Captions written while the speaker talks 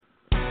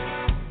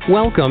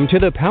Welcome to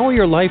the Power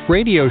Your Life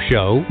radio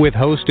show with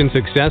host and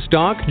success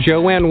doc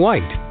Joanne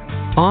White.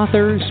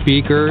 Author,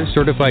 speaker,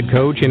 certified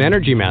coach, and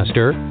energy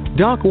master,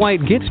 Doc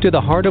White gets to the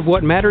heart of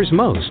what matters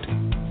most.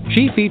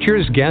 She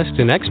features guests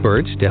and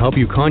experts to help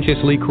you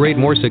consciously create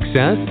more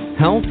success,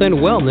 health, and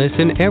wellness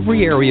in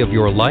every area of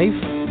your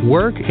life,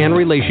 work, and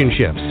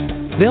relationships.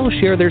 They'll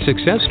share their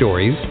success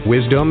stories,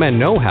 wisdom, and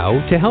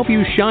know-how to help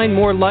you shine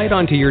more light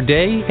onto your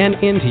day and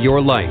into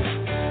your life.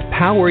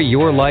 Power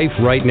your life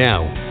right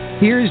now.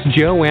 Here's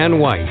Joanne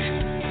White.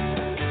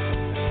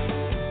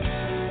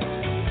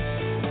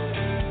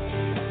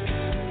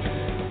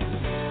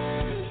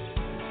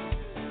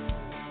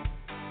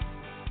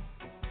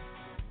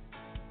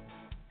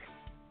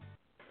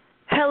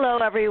 Hello,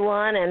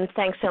 everyone, and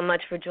thanks so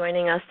much for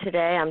joining us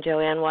today. I'm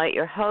Joanne White,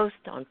 your host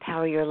on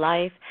Power Your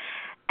Life.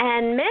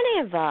 And many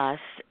of us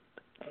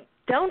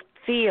don't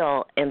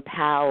feel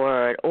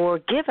empowered or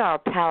give our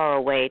power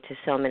away to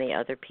so many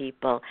other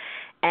people.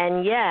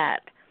 And yet,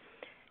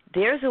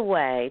 there's a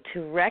way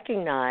to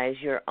recognize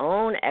your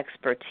own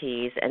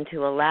expertise and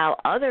to allow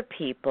other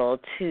people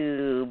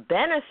to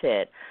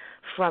benefit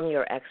from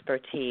your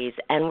expertise.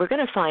 And we're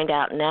going to find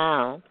out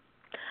now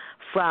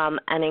from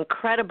an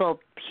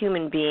incredible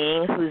human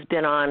being who's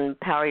been on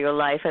Power Your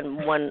Life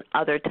and one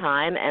other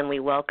time, and we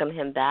welcome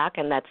him back,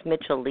 and that's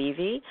Mitchell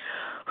Levy,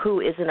 who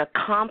is an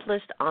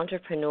accomplished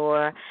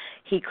entrepreneur.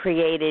 He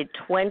created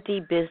 20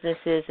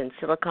 businesses in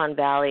Silicon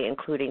Valley,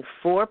 including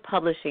 4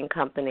 publishing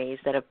companies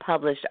that have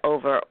published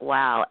over,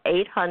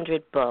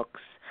 800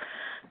 books.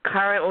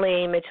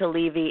 Currently, Mitchell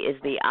Levy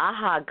is the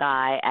AHA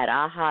guy at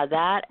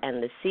AHAthat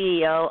and the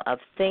CEO of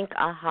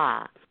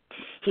THiNKaha.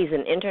 He's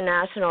an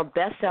international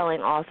best-selling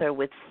author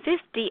with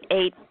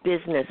 58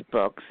 business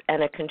books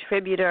and a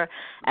contributor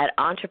at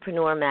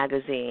Entrepreneur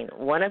Magazine.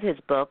 One of his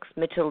books,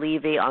 Mitchell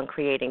Levy on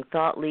Creating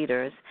Thought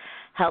Leaders,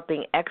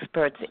 helping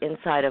experts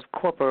inside of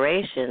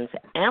corporations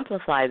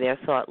amplify their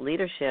thought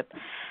leadership,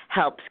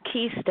 helps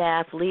key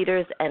staff,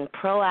 leaders, and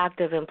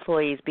proactive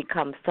employees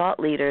become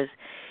thought leaders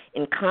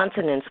in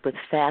consonance with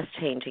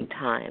fast-changing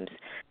times.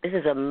 This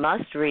is a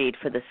must-read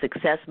for the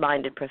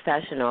success-minded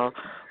professional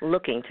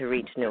looking to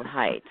reach new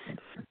heights.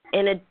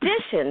 In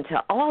addition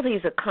to all these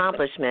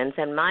accomplishments,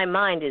 and my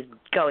mind is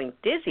going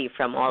dizzy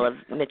from all of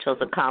Mitchell's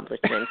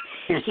accomplishments,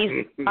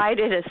 he's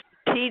provided a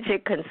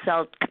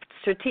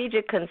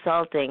strategic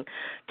consulting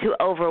to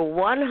over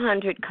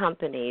 100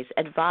 companies,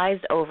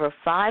 advised over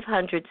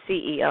 500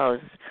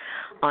 CEOs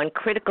on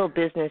critical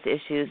business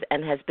issues,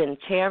 and has been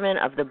chairman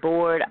of the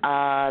board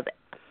of,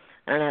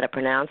 I don't know how to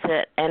pronounce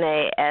it,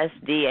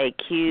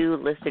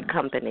 NASDAQ-listed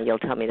company. You'll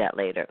tell me that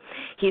later.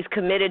 He's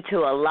committed to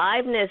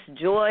aliveness,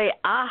 joy,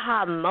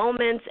 aha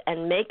moments,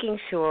 and making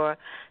sure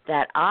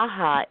that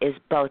AHA is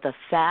both a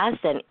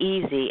fast and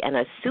easy and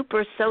a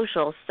super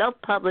social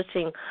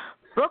self-publishing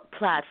book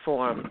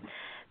platform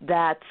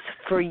that's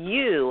for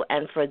you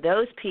and for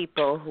those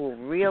people who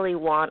really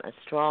want a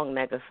strong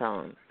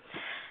megaphone.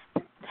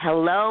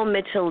 Hello,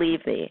 Mitchell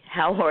Levy.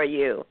 How are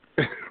you?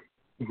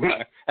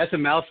 That's a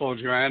mouthful,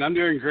 Joanne. I'm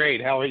doing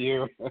great. How are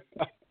you?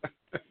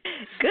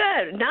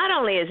 Good. Not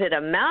only is it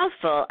a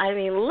mouthful, I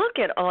mean, look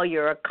at all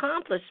your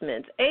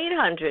accomplishments,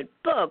 800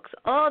 books,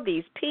 all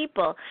these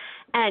people,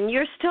 and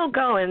you're still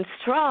going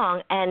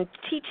strong and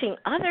teaching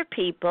other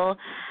people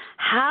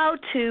how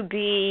to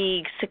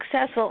be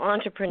successful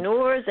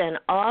entrepreneurs and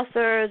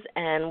authors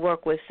and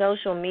work with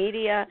social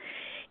media.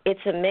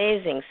 It's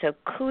amazing. So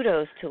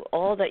kudos to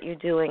all that you're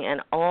doing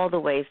and all the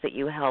ways that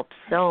you help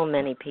so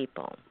many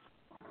people.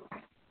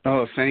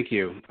 Oh, thank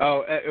you.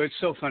 Oh, it's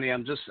so funny.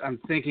 I'm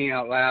thinking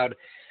out loud.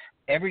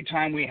 Every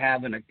time we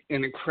have an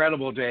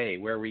incredible day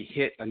where we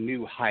hit a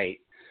new height,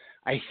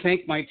 I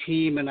thank my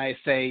team and I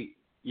say,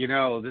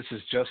 this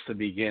is just the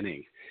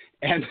beginning.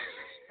 And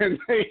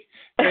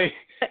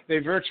they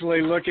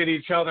virtually look at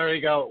each other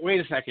and go, wait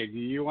a second, do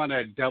you want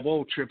to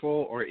double,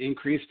 triple, or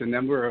increase the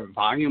number of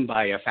volume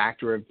by a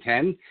factor of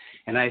 10?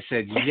 And I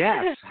said,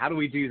 yes. How do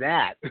we do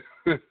that?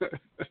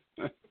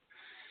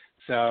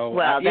 So,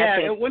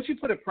 once you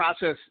put a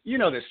process, you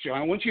know this,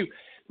 John, once you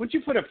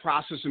put a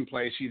process in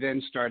place, you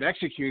then start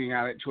executing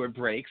on it till it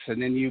breaks,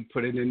 and then you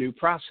put in a new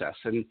process.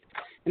 And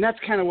that's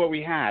kind of what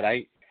we had.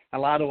 A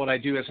lot of what I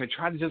do is I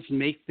try to just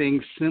make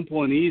things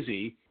simple and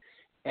easy.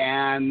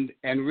 And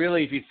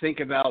really, if you think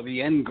about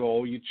the end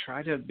goal, you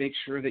try to make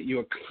sure that you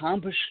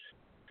accomplish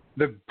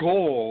the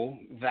goal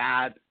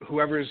that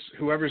whoever's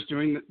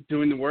doing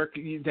the work,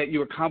 that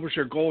you accomplish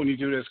your goal and you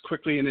do it as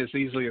quickly and as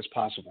easily as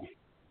possible.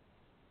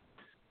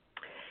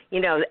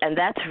 And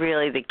that's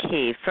really the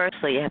key.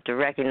 Firstly, you have to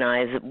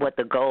recognize what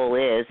the goal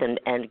is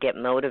and get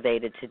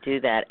motivated to do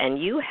that. And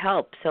you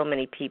help so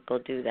many people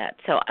do that.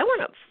 So I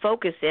want to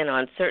focus in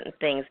on certain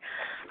things.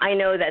 I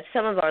know that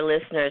some of our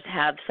listeners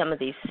have some of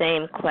these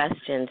same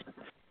questions.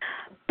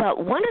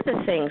 But one of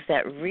the things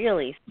that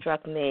really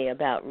struck me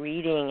about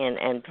reading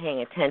and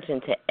paying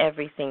attention to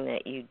everything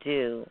that you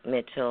do,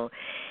 Mitchell,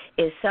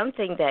 is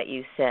something that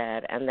you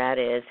said, and that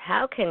is,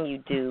 how can you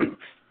do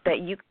that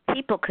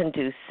people can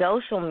do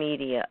social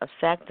media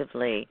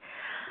effectively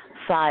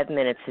 5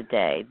 minutes a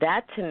day.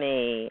 That to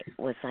me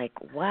was like,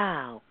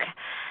 wow.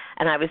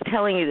 And I was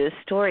telling you this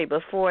story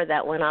before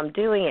that when I'm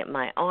doing it,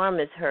 my arm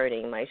is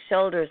hurting, my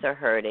shoulders are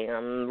hurting,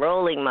 I'm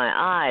rolling my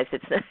eyes.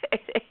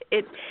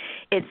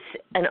 It's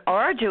an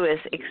arduous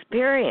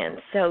experience.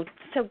 So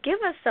give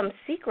us some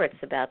secrets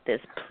about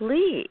this,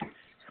 please.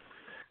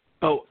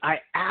 Oh, I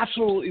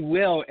absolutely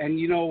will. And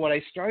you know what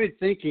I started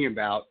thinking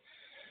about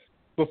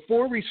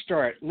before we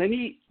start, let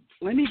me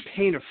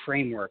paint a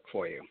framework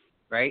for you,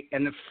 right?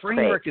 And the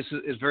framework is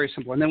very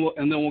simple, and then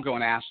we'll go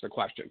and ask the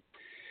question.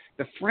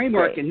 The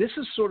framework, and this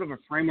is sort of a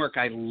framework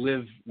I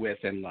live with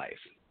in life,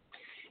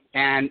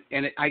 and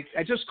I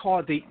just call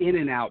it the in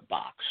and out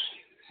box,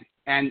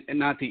 and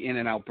not the in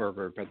and out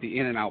burger, but the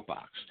in and out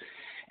box.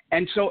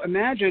 And so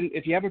imagine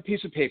if you have a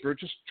piece of paper,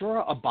 just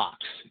draw a box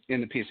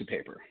in the piece of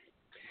paper,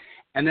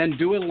 and then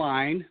do a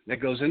line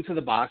that goes into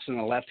the box on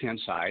the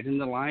left-hand side, and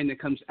the line that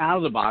comes out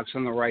of the box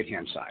on the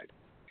right-hand side.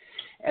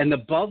 And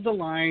above the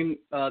line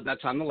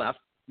that's on the left,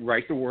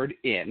 write the word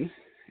in.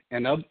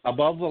 And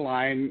above the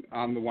line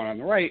on the one on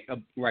the right,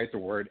 write the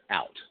word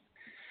out.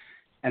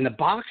 And the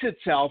box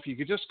itself, you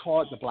could just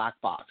call it the black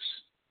box.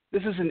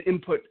 This is an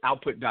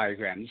input-output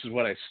diagram. This is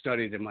what I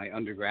studied in my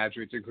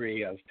undergraduate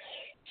degree of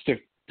the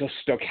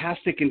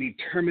stochastic and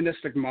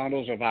deterministic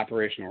models of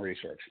operational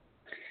research.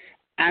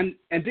 And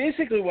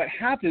basically what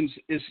happens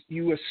is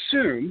you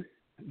assume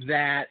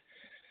that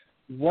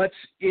what's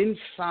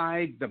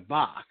inside the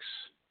box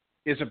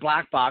is a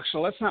black box, so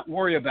let's not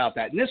worry about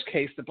that. In this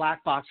case, the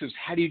black box is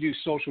how do you do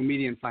social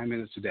media in 5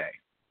 minutes a day,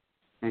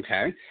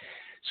 okay?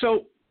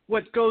 So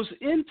what goes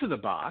into the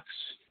box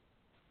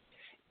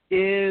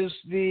is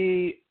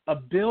the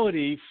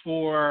ability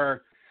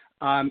for,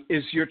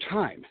 is your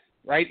time,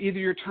 right? Either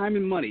your time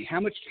and money.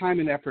 How much time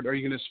and effort are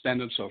you going to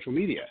spend on social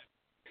media?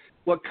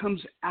 What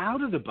comes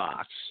out of the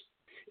box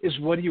is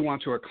what do you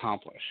want to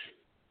accomplish,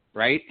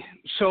 right?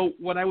 So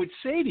what I would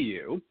say to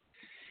you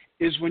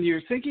is when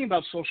you're thinking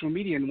about social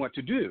media and what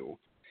to do,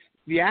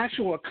 the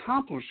actual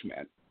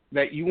accomplishment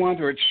that you want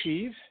to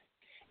achieve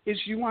is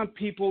you want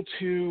people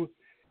to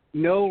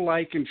know,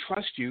 like, and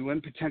trust you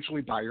and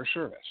potentially buy your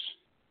service,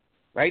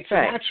 right? So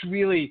that's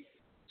really,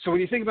 so when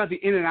you think about the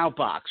in and out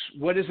box,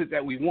 what is it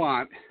that we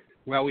want?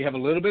 Well, we have a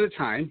little bit of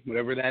time,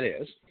 whatever that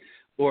is,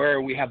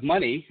 or we have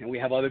money and we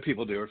have other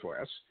people do it for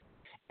us.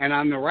 And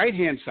on the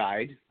right-hand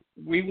side,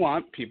 we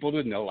want people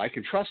to know, like,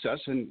 and trust us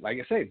and, like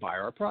I say, buy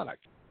our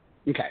product.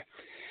 Okay.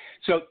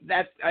 So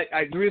that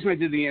the reason I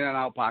did the in and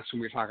out box when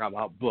we were talking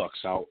about books,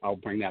 I'll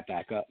bring that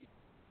back up.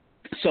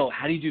 So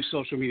how do you do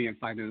social media in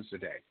 5 minutes a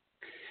day?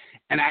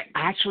 And I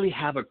actually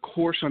have a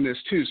course on this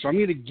too. So I'm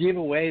going to give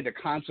away the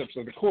concepts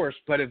of the course.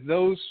 But if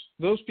those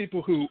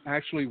people who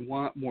actually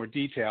want more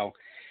detail,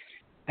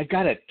 I've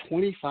got a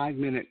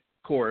 25-minute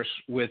course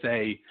with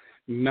a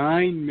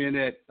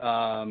 9-minute,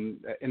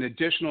 an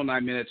additional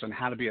 9 minutes on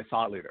how to be a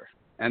thought leader.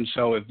 And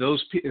so if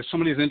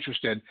somebody's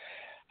interested,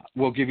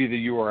 we'll give you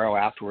the URL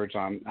afterwards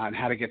on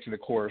how to get to the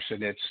course,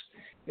 and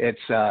it's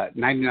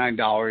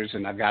 $99,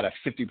 and I've got a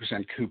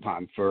 50%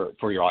 coupon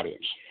for your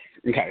audience.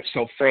 Okay,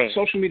 so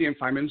social media in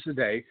 5 minutes a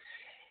day.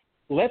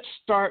 Let's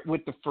start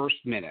with the first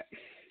minute.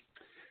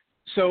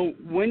 So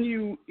when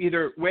you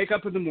either wake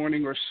up in the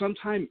morning or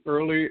sometime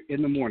early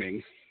in the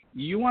morning,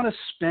 you want to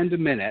spend a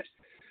minute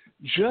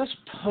just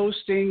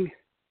posting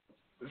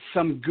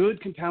some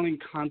good, compelling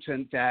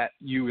content that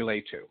you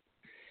relate to.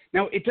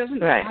 Now, it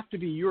doesn't have to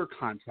be your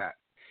content.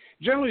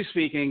 Generally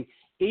speaking,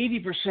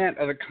 80%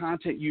 of the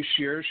content you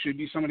share should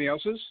be somebody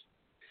else's.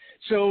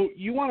 So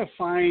you want to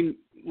find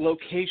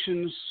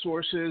locations,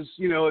 sources.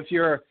 You know, if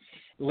you're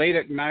late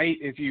at night,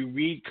 if you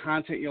read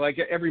content you like,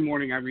 every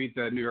morning I read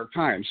the New York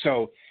Times.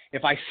 So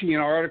if I see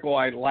an article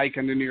I like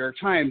in the New York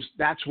Times,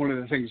 that's one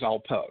of the things I'll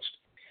post.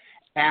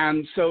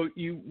 And so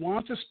you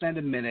want to spend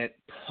a minute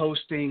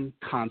posting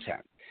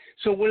content.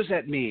 So what does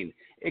that mean?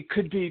 It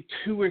could be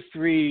 2 or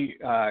 3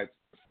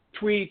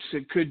 tweets.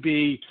 It could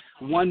be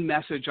one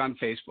message on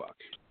Facebook,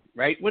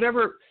 right?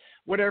 Whatever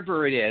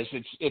it is,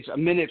 it's a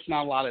minute, it's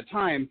not a lot of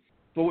time,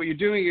 but what you're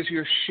doing is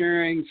you're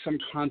sharing some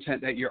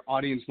content that your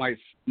audience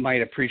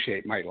might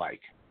appreciate, might like,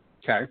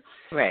 okay?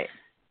 Right.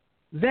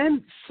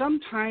 Then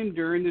sometime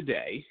during the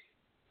day,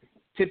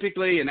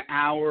 typically an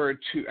hour or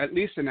two, at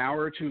least an hour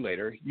or two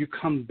later, you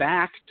come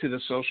back to the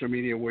social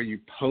media where you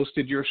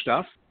posted your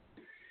stuff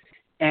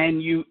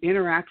and you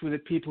interact with the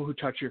people who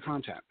touch your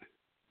content.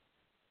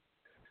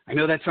 I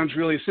know that sounds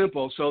really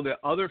simple. So the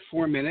other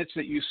 4 minutes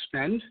that you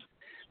spend,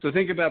 so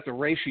think about the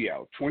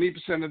ratio,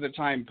 20% of the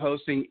time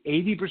posting,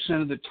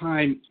 80% of the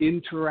time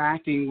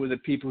interacting with the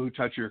people who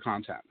touch your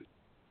content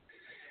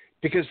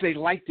because they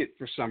liked it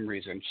for some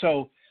reason.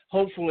 So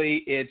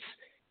hopefully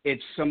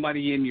it's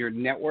somebody in your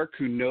network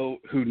who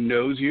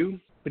knows you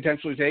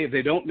potentially today. If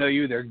they don't know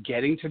you, they're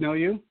getting to know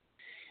you.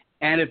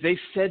 And if they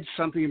said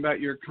something about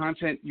your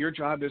content, your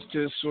job is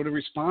to sort of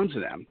respond to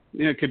them.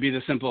 You know, it could be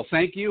the simple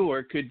thank you, or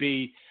it could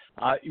be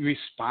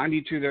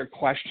responding to their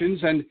questions.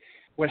 And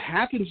what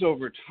happens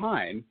over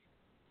time,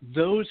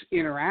 those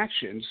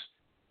interactions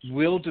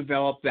will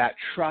develop that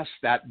trust,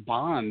 that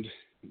bond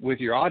with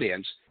your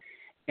audience.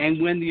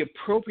 And when the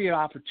appropriate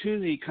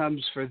opportunity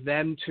comes for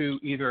them to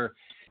either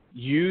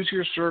use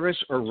your service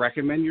or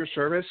recommend your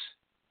service,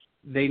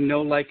 they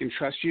know, like, and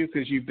trust you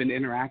because you've been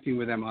interacting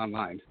with them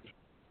online.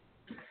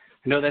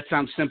 I know that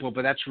sounds simple,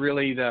 but that's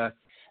really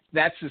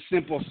that's the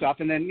simple stuff.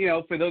 And then,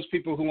 for those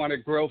people who want to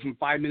grow from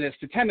 5 minutes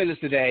to 10 minutes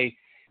a day,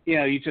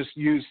 you just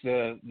use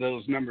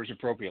those numbers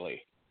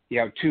appropriately.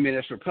 2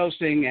 minutes for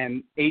posting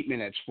and 8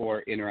 minutes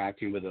for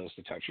interacting with those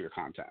to touch your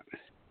content.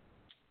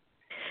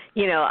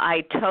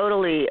 I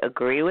totally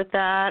agree with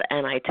that,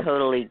 and I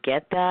totally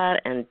get that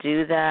and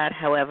do that.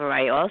 However,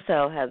 I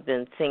also have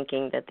been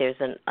thinking that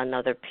there's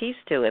another piece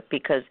to it,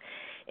 because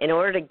in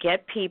order to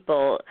get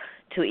people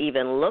to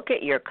even look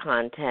at your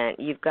content,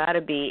 you've got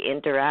to be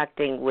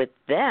interacting with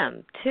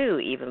them too,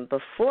 even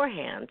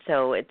beforehand.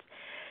 So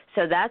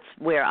that's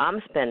where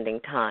I'm spending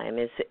time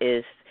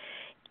is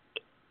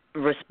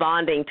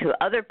responding to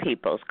other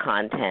people's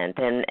content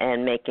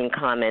and making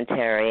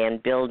commentary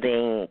and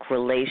building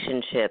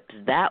relationships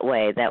that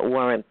way that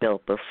weren't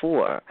built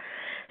before.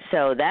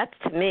 So that's,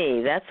 to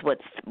me, that's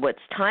what's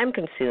time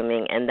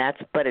consuming,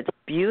 but it's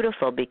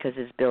beautiful because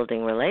it's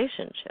building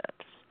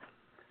relationships.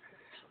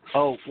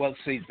 Oh, well,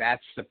 see,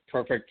 that's the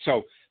perfect.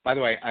 So, by the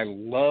way, I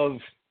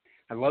love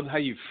how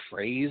you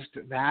phrased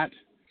that,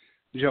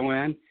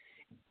 Joanne.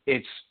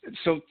 It's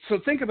so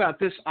think about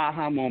this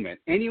aha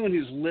moment. Anyone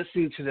who's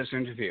listening to this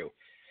interview,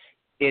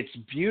 it's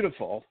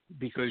beautiful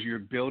because you're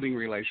building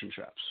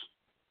relationships.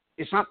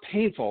 It's not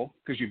painful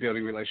because you're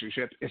building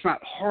relationships. It's not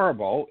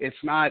horrible. It's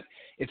not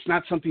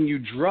something you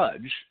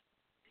drudge.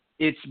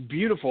 It's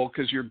beautiful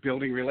because you're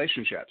building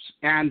relationships.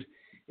 And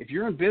if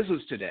you're in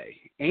business today,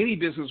 any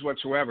business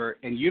whatsoever,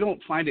 and you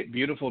don't find it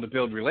beautiful to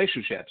build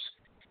relationships,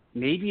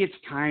 maybe it's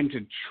time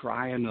to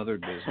try another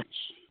business.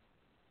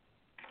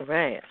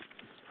 Right.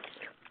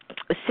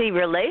 See,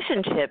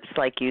 relationships,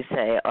 like you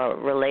say, are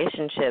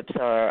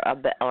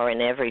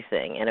in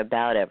everything and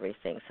about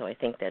everything. So I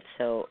think that's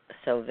so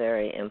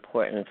very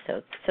important.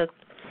 So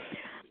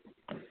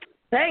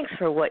thanks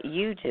for what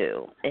you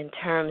do in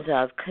terms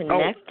of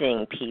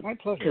connecting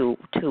people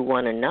to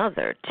one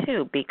another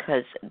too,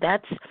 because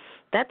that's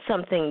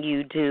something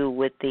you do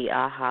with the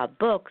AHA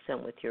books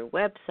and with your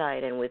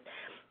website and with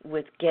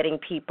getting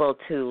people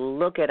to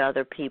look at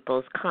other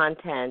people's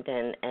content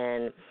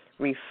and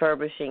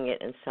refurbishing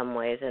it in some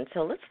ways. And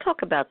so let's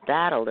talk about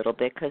that a little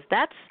bit, because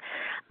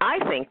I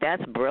think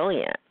that's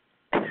brilliant.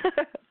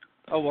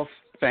 Oh, well,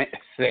 thank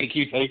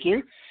you.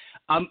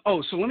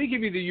 So let me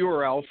give you the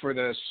URL for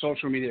the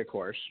social media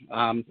course.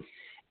 And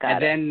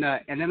then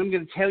I'm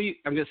going to tell you,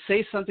 I'm going to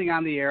say something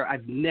on the air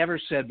I've never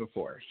said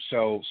before.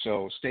 So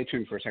stay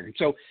tuned for a second.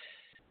 So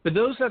for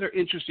those that are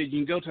interested,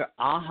 you can go to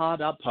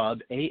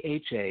AHAthat,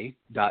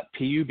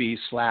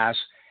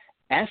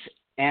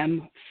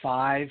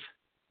 AHA.pub/SM5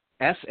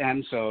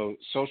 SM, so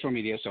social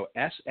media, so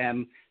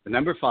SM, the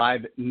number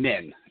 5,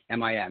 MIN,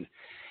 M-I-N.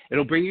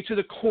 It'll bring you to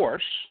the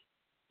course,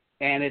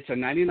 and it's a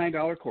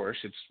 $99 course.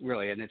 It's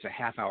a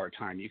half-hour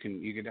time. You can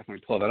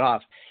definitely pull that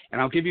off. And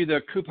I'll give you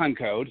the coupon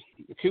code.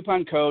 The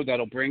coupon code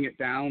that'll bring it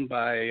down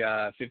by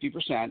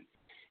 50%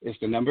 is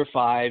the number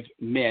 5,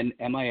 MIN,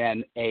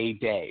 M-I-N, a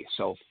day.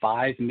 So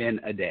 5 MIN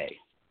a day.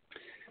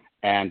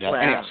 And wow.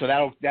 Anyway, so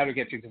that'll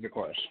get you to the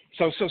course.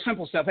 So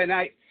simple stuff. And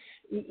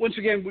once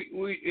again,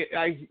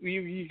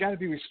 you got to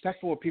be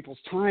respectful of people's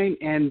time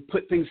and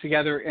put things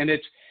together. And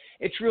it's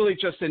really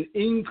just an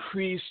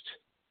increased.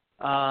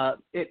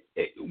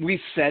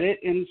 We set it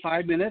in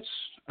 5 minutes,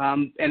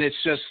 and it's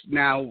just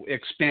now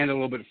expanded a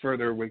little bit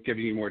further with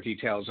giving you more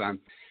details on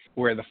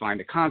where to find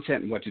the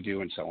content and what to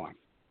do and so on.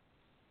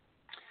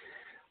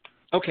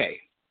 Okay,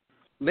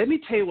 let me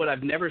tell you what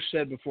I've never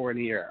said before in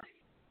the air.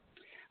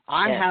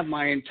 I have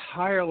my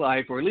entire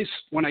life, or at least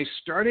when I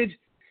started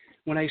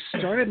my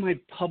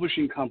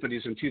publishing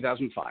companies in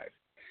 2005,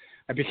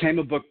 I became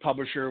a book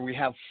publisher. We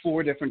have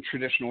 4 different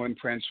traditional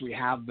imprints. We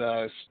have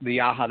the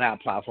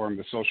AHAthat platform,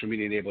 the social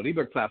media enabled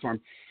ebook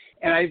platform,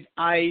 and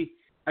I've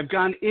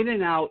gone in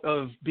and out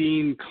of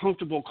being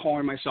comfortable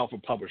calling myself a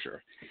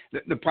publisher.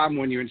 The problem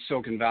when you're in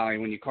Silicon Valley,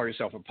 when you call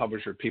yourself a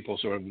publisher, people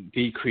sort of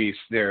decrease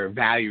their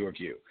value of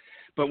you.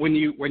 But when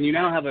you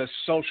now have a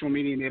social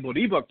media enabled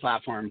ebook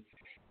platform,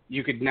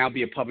 you could now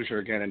be a publisher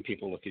again, and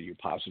people look at you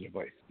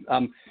positively.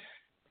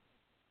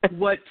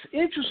 What's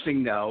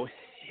interesting, though,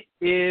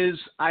 is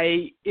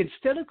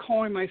instead of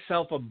calling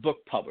myself a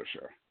book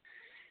publisher,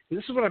 and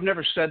this is what I've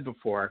never said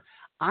before,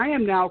 I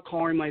am now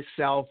calling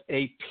myself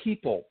a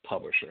people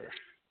publisher.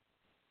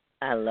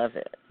 I love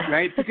it.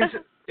 Right? Because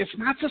it's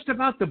not just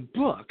about the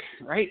book,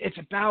 right? It's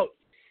about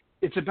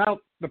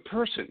the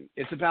person.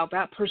 It's about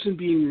that person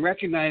being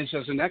recognized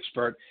as an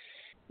expert,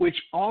 which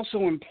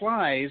also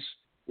implies,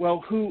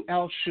 well, who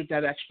else should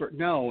that expert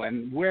know,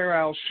 and where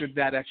else should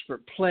that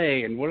expert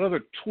play, and what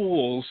other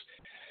tools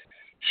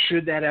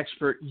should that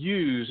expert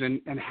use,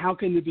 and how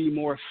can they be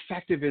more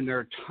effective in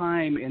their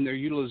time and their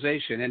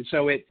utilization. And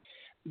so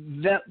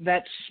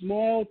that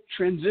small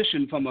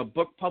transition from a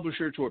book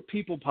publisher to a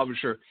people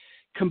publisher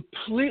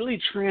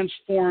completely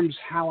transforms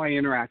how I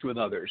interact with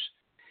others.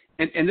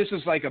 and this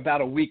is like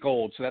about a week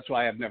old, so that's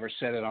why I've never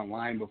said it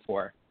online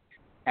before.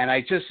 And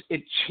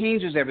it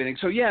changes everything.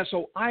 So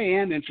so I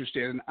am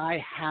interested, and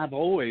I have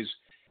always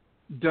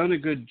done a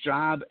good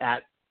job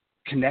at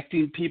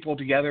connecting people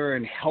together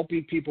and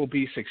helping people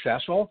be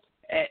successful.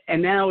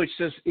 And now it's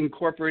just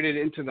incorporated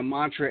into the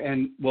mantra,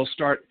 and we'll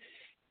start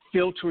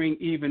filtering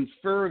even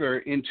further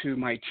into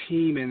my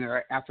team and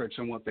their efforts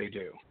and what they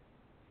do.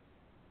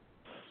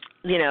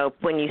 You know,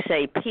 when you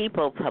say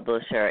people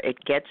publisher, it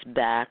gets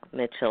back,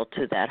 Mitchell,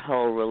 to that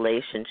whole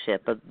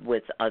relationship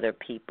with other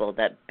people,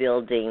 that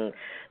building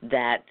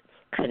that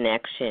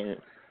connection.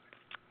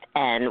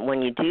 And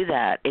when you do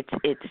that,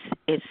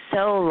 it's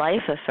so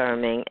life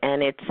affirming,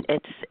 and it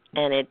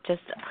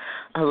just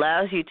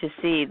allows you to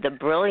see the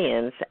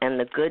brilliance and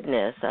the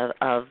goodness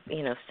of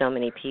so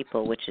many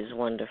people, which is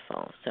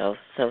wonderful. So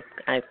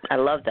I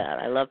love that.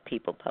 I love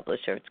people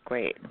publisher. It's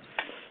great.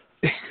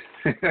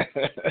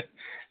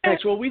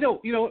 Thanks. Well, we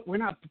don't.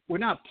 We're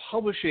not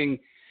publishing.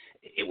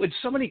 When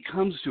somebody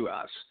comes to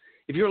us,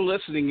 if you're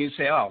listening, you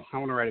say, "Oh, I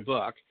want to write a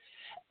book,"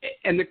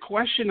 and the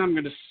question I'm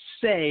going to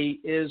say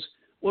is,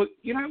 well,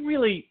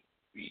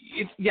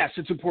 yes,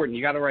 it's important.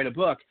 You got to write a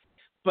book,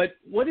 but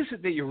what is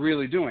it that you're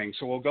really doing?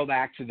 So we'll go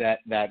back to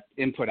that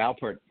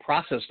input-output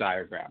process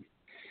diagram.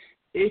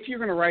 If you're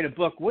going to write a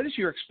book, what is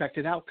your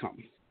expected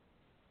outcome?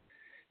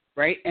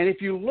 Right? And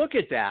if you look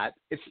at that,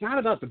 it's not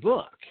about the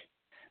book.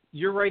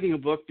 You're writing a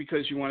book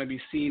because you want to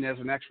be seen as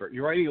an expert.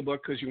 You're writing a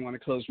book because you want to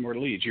close more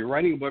leads. You're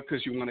writing a book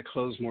because you want to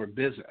close more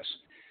business.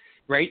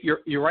 Right?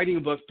 You're writing a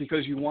book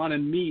because you want to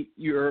meet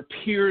your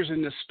peers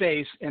in the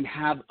space and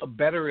have a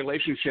better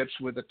relationships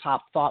with the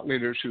top thought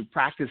leaders who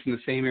practice in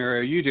the same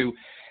area you do.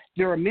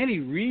 There are many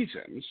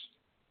reasons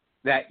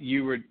that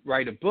you would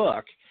write a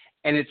book,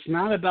 and it's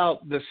not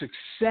about the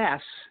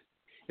success.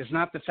 It's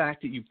not the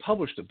fact that you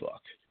published a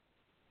book.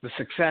 The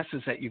success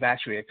is that you've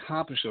actually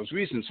accomplished those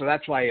reasons. So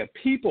that's why a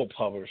people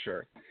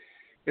publisher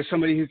is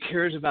somebody who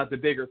cares about the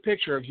bigger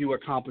picture of you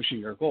accomplishing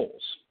your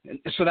goals. And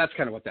so that's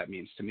kind of what that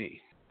means to me.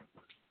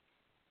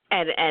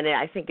 And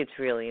I think it's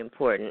really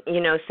important.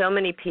 So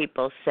many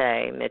people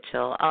say,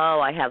 Mitchell, oh,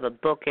 I have a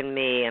book in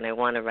me and I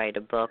want to write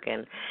a book,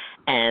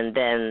 and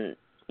then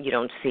you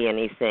don't see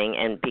anything,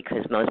 and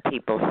because most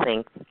people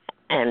think,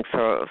 and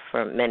for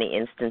many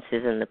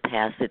instances in the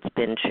past it's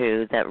been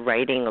true, that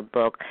writing a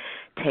book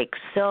takes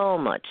so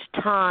much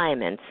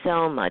time and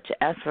so much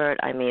effort.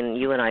 I mean,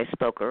 you and I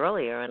spoke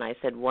earlier, and I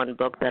said one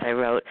book that I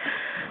wrote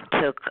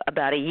took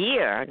about a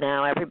year.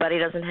 Now, everybody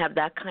doesn't have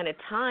that kind of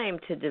time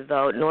to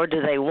devote, nor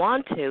do they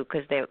want to,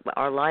 because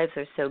our lives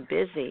are so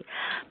busy.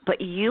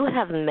 But you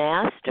have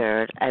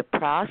mastered a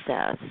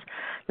process,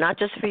 not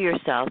just for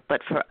yourself, but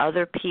for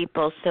other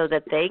people, so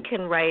that they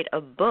can write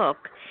a book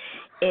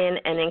in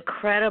an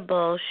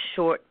incredible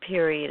short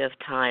period of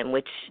time,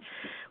 which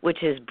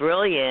is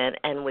brilliant,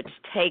 and which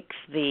takes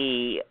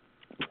the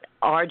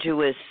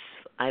arduous,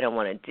 I don't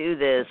want to do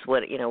this,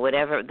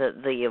 whatever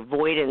the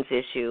avoidance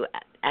issue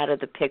out of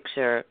the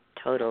picture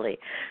totally.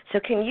 So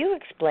can you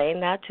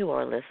explain that to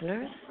our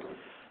listeners?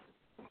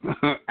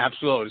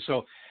 Absolutely.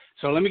 So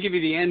let me give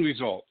you the end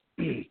result.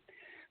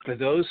 For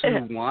those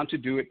who want to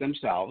do it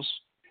themselves,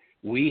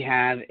 we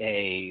have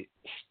a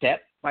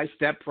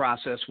step-by-step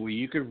process where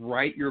you could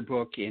write your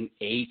book in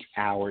 8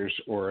 hours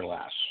or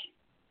less.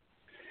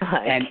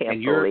 I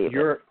can't believe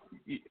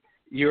it.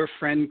 Your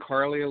friend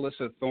Carly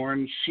Alyssa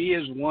Thorne, she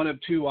is one of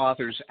two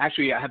authors.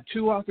 Actually, I have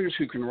two authors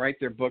who can write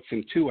their books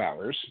in 2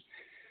 hours,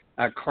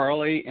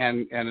 Carly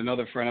and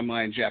another friend of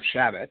mine, Jeff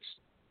Shavitz.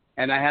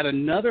 And I had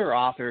another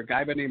author, a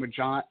guy by the name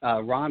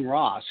of Ron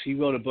Ross. He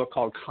wrote a book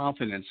called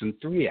Consonance in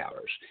 3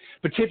 hours.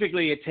 But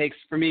typically it takes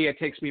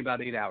me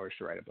about 8 hours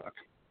to write a book.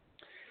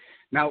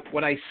 Now,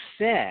 what I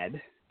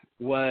said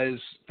was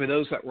for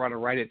those that want to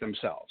write it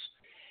themselves.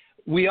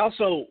 We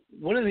also,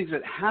 one of the things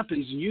that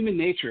happens in human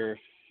nature,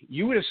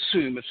 you would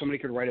assume if somebody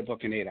could write a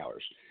book in 8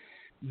 hours,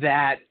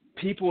 that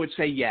people would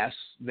say yes,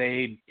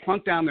 they'd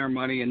plunk down their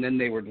money, and then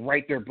they would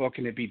write their book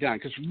and it'd be done.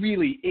 Because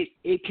really,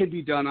 it could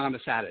be done on a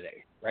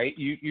Saturday, right?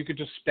 You could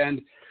just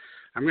spend,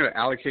 I'm going to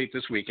allocate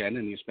this weekend,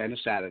 and you spend a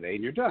Saturday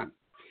and you're done.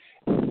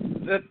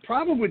 The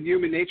problem with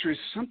human nature is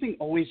something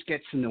always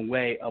gets in the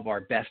way of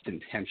our best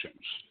intentions.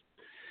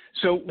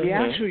 So we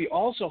actually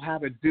also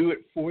have a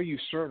do-it-for-you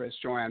service,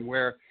 Joanne,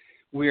 where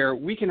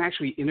we can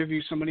actually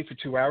interview somebody for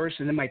 2 hours,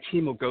 and then my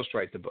team will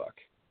ghostwrite the book.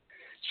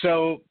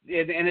 So,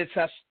 and it's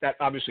us that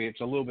obviously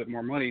it's a little bit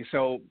more money.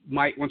 So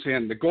once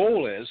again, the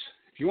goal is,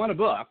 if you want a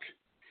book,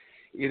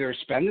 either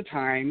spend the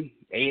time,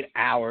 8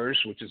 hours,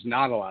 which is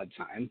not a lot of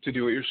time, to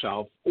do it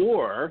yourself,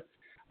 or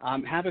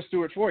have us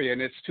do it for you,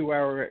 and it's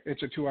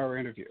a 2 hour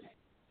interview.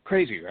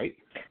 Crazy, right?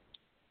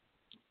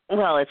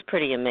 Well, it's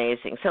pretty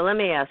amazing. So let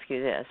me ask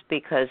you this,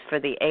 because for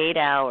the 8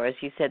 hours,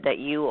 you said that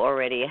you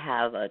already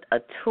have a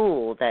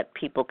tool that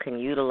people can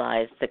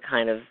utilize to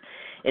kind of,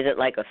 is it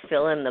like a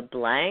fill in the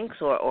blanks,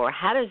 or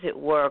how does it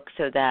work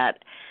so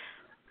that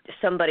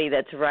somebody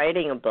that's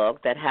writing a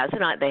book that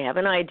they have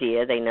an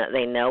idea, they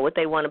know what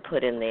they want to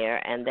put in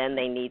there, and then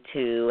they need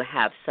to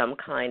have some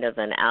kind of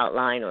an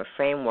outline or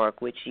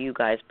framework which you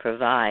guys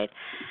provide.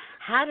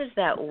 how does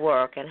that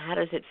work, and how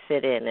does it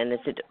fit in? And is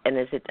it?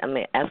 I'm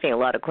asking a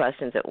lot of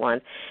questions at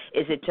once.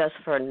 Is it just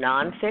for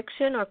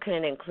nonfiction, or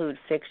can it include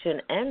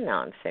fiction and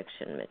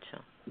nonfiction,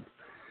 Mitchell?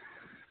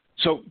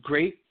 So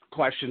great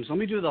questions. Let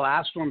me do the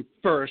last one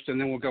first,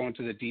 and then we'll go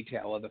into the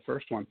detail of the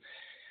first one.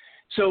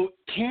 So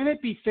can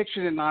it be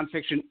fiction and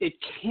nonfiction? It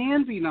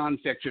can be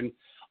nonfiction,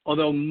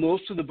 although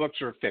most of the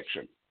books are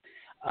fiction,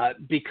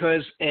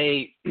 because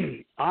a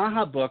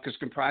AHA book is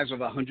comprised of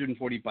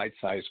 140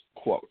 bite-sized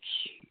quotes,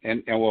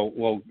 and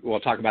we'll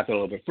talk about that a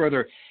little bit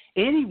further.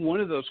 Any one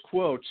of those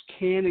quotes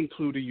can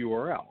include a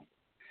URL.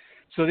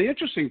 So the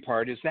interesting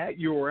part is that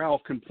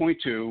URL can point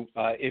to,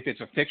 if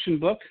it's a fiction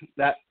book,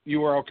 that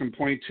URL can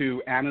point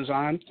to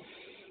Amazon,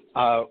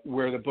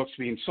 where the book's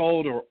being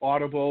sold, or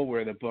Audible,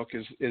 where the book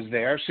is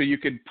there. So you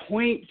could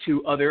point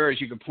to other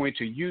areas. You could point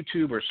to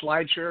YouTube or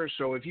SlideShare.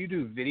 So if you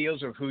do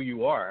videos of who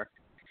you are,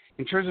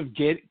 in terms of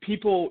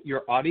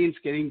your audience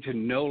getting to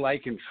know,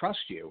 like, and trust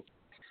you,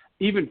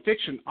 even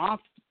fiction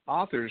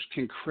authors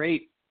can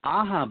create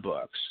AHA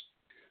books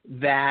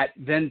that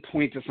then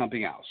point to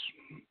something else,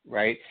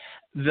 right?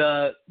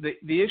 The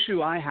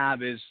issue I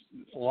have is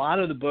a lot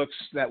of the books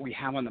that we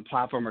have on the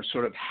platform are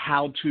sort of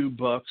how-to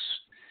books.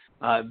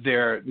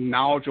 They're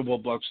knowledgeable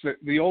books.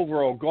 The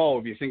overall goal,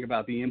 if you think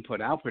about the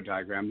input-output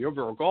diagram, the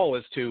overall goal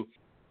is to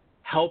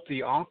help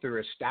the author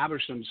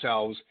establish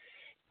themselves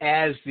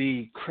as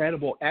the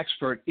credible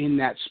expert in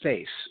that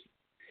space.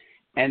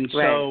 And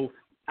so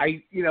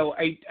I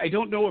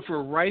don't know if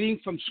we're writing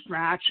from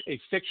scratch a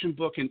fiction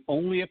book and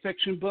only a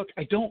fiction book.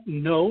 I don't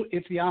know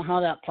if the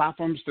AHAthat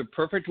platform is the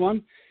perfect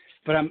one,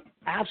 but I'm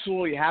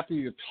absolutely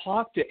happy to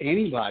talk to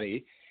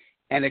anybody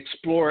and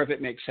explore if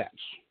it makes sense.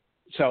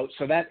 So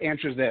that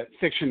answers the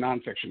fiction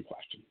nonfiction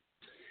question.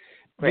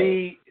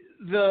 Great.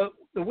 The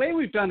way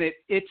we've done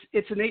it,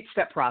 it's an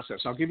 8-step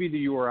process. I'll give you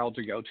the URL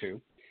to go to,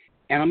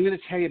 and I'm going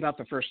to tell you about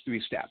the first 3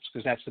 steps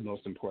because that's the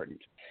most important.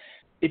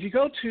 If you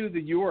go to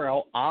the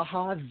URL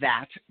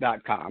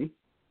AHAthat.com,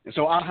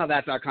 so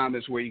AHAthat.com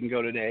is where you can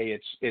go today.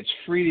 It's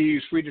free to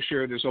use, free to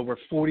share. There's over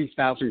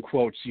 40,000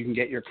 quotes. You can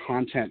get your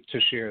content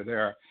to share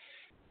there.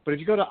 But if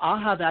you go to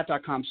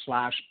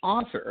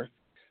AHAthat.com/author,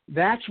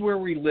 that's where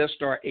we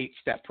list our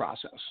 8-step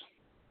process.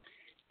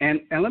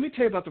 And let me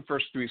tell you about the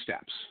first 3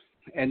 steps.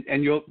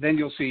 And you'll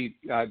see,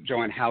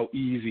 Joanne, how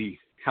easy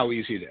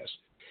it is.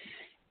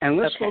 And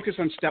let's focus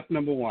on step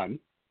number 1.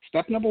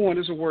 Step number 1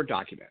 is a Word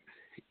document.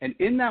 And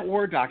in that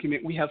Word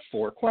document, we have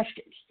 4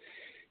 questions.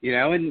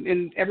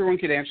 And everyone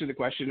could answer the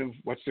question of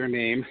what's their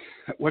name,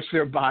 what's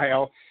their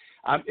bio.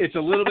 It's a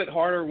little bit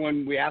harder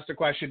when we ask the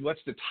question,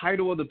 what's the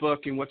title of the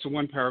book and what's a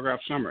 1-paragraph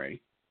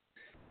summary?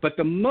 But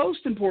the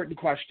most important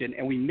question,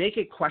 and we make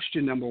it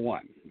question number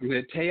 1, I'm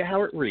going to tell you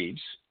how it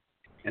reads,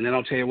 and then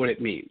I'll tell you what it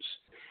means.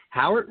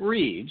 How it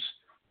reads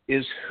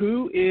is,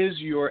 who is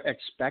your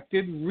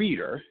expected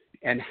reader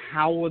and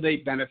how will they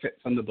benefit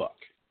from the book?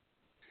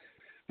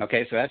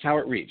 Okay, so that's how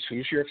it reads.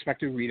 Who's your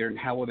expected reader and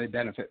how will they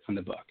benefit from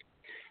the book?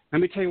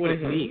 Let me tell you what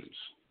it means.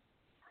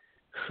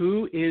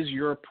 Who is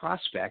your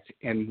prospect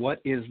and what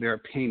is their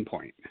pain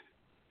point?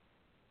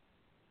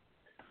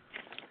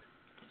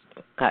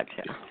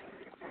 Gotcha.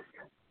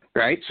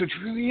 Right? So it's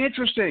really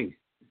interesting.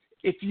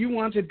 If you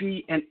want to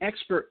be an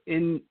expert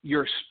in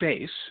your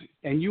space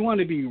and you want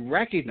to be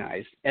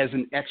recognized as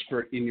an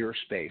expert in your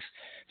space,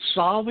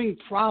 solving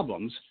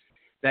problems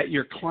that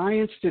your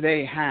clients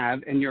today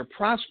have and your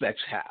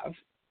prospects have,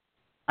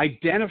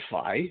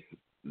 identify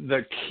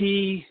the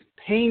key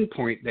pain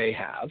point they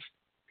have,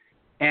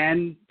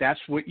 and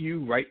that's what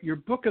you write your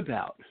book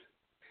about.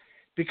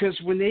 Because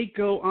when they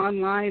go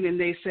online and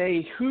they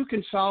say, who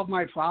can solve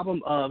my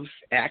problem of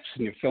X,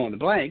 and you fill in the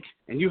blank,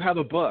 and you have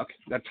a book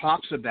that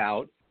talks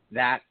about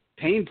that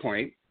pain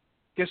point,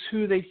 guess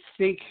who they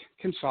think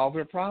can solve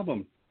their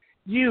problem?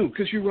 You,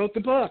 because you wrote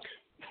the book.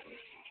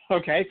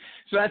 Okay,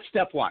 so that's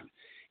step 1.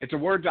 It's a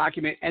Word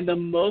document, and the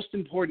most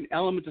important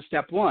element of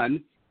step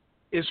 1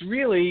 is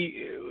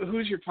really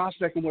who's your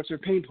prospect and what's their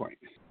pain point.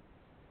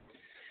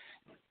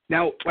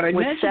 Now, what I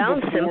mentioned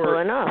sounds before, simple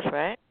enough,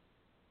 right?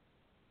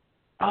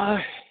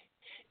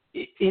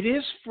 It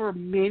is for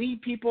many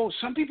people.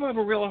 Some people have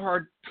a real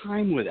hard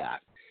time with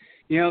that.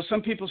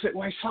 Some people say,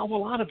 well, I solve a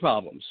lot of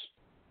problems.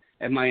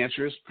 And my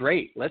answer is,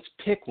 great, let's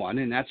pick one,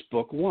 and that's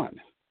book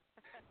 1.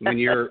 When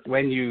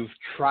you've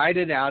tried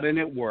it out and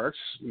it works,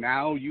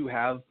 now you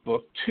have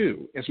book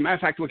 2. As a matter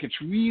of fact, look,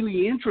 it's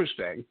really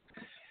interesting.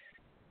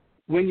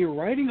 When you're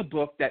writing a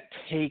book that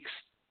takes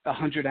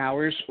 100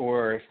 hours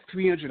or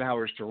 300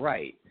 hours to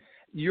write,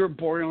 you're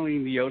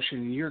boiling the ocean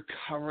and you're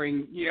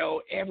covering,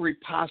 every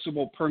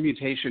possible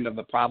permutation of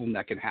the problem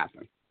that can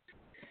happen.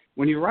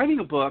 When you're writing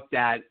a book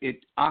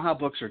AHA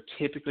books are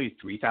typically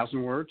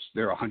 3,000 words.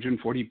 They're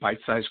 140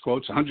 bite-sized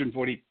quotes,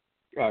 140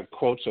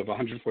 quotes of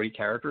 140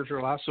 characters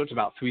or less, so it's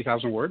about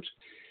 3,000 words.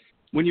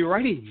 When you're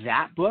writing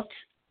that book,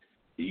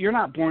 you're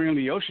not boiling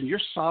the ocean. You're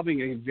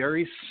solving a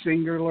very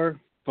singular,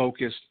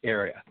 focused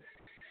area.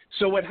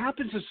 So what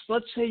happens is,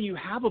 let's say you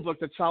have a book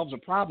that solves a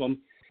problem.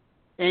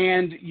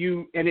 and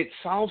it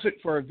solves it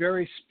for a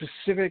very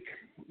specific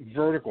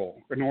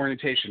vertical, an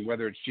orientation,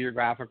 whether it's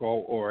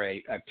geographical or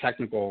a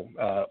technical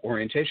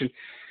orientation.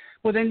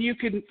 Well, then you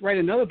can write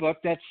another book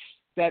that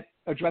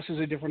addresses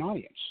a different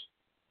audience,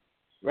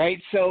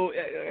 right? So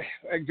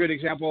a good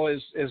example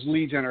is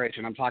lead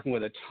generation. I'm talking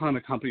with a ton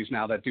of companies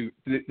now that do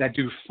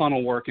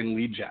funnel work and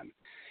lead gen.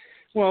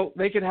 Well,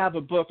 they could have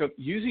a book of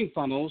using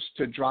funnels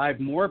to drive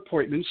more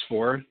appointments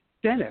for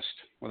dentists.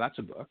 Well, that's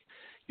a book.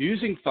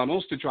 Using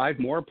funnels to drive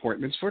more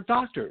appointments for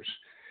doctors.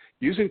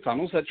 Using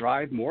funnels that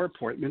drive more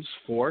appointments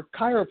for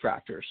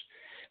chiropractors.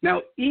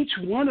 Now, each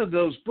one of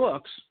those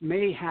books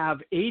may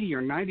have 80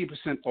 or 90%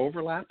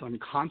 overlap on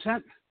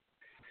content,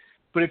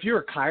 but if you're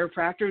a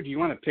chiropractor, do you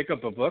want to pick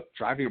up a book,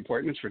 Driving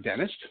Appointments for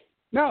Dentists?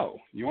 No.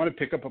 You want to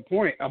pick up a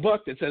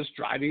book that says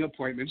Driving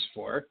Appointments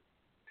for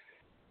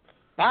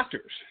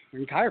Doctors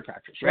and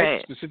Chiropractors,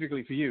 right?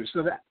 Specifically for you.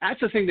 So that's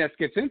the thing that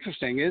gets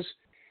interesting is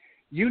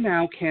you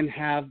now can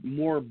have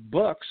more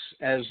books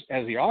as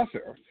the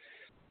author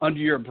under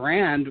your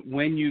brand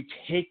when you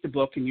take the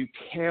book and you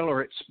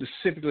tailor it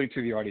specifically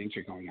to the audience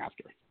you're going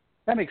after.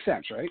 That makes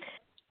sense, right?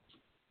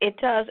 It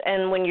does.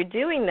 And when you're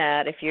doing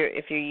that, if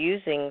you're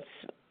using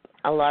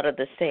a lot of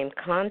the same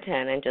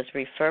content and just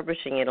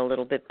refurbishing it a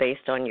little bit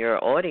based on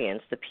your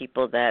audience, the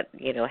people that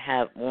you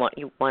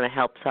want to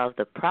help solve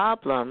the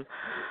problem,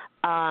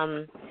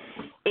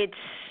 it's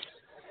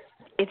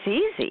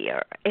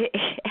easier,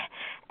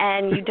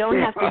 and you don't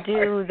have to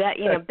do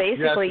that.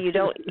 Basically, you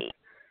don't.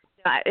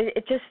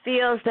 It just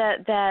feels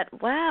that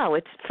wow.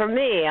 It's for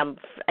me.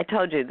 I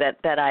told you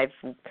that I've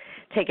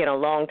taken a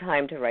long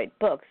time to write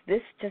books.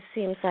 This just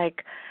seems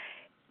like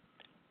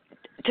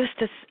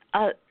just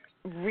a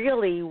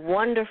really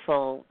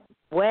wonderful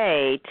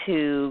way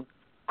to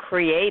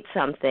create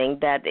something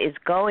that is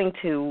going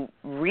to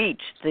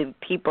reach the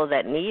people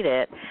that need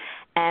it,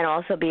 and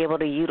also be able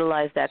to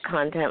utilize that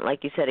content,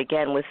 like you said,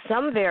 again, with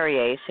some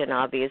variation,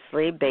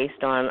 obviously,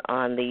 based on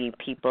the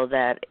people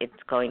that it's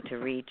going to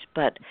reach.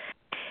 But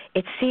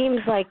it seems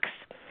like,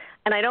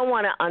 and I don't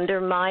want to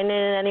undermine it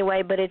in any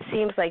way, but it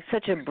seems like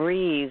such a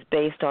breeze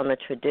based on the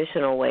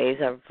traditional ways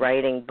of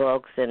writing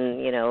books.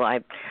 And,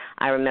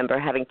 I remember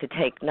having to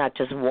take not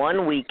just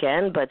one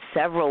weekend, but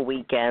several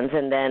weekends,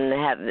 and then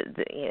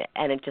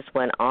and it just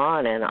went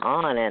on and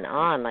on and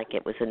on like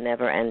it was a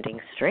never-ending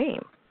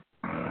stream.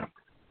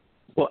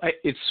 Well,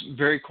 it's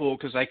very cool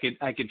because I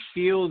could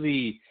feel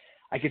the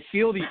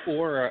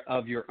aura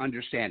of your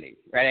understanding,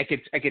 right?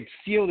 I could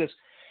feel this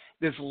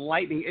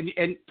lightning,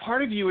 and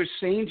part of you is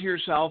saying to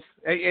yourself,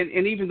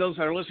 and even those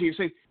that are listening, you're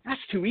saying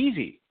that's too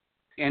easy,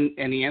 and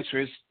the answer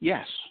is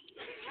yes.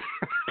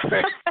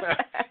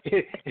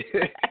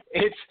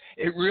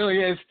 It really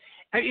is.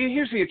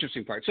 Here's the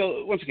interesting part.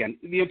 So once again,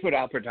 the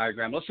input-output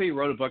diagram. Let's say you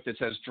wrote a book that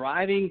says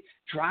driving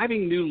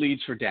new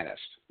leads for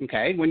dentists.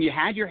 Okay, when you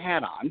had your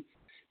hat on,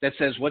 that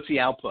says what's the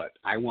output?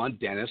 I want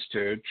dentists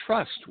to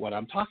trust what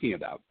I'm talking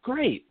about.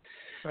 Great.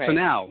 Right. So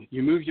now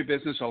you move your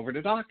business over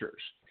to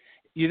doctors.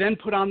 You then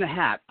put on the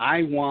hat,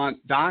 I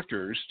want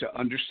doctors to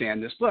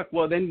understand this book.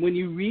 Well, then when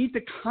you read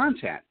the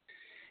content,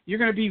 you're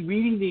going to be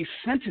reading these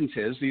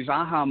sentences, these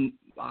aha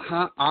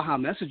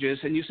messages,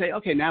 and you say,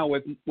 okay, now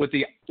with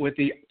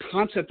the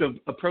concept of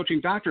approaching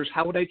doctors,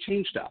 how would I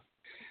change stuff?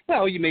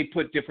 Well, you may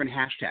put different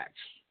hashtags,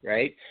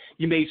 right?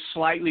 You may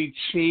slightly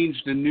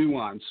change the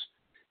nuance,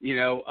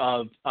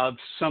 of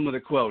some of the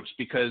quotes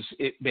because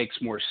it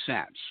makes more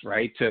sense,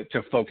 right, to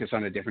focus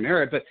on a different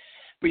area. But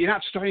you're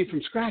not starting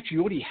from scratch. You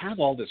already have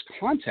all this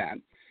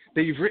content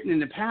that you've written in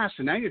the past,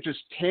 and now you're just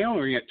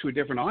tailoring it to a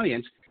different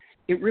audience.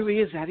 It really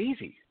is that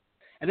easy.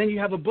 And then you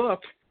have a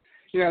book,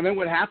 then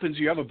what happens,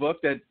 you have a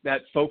book that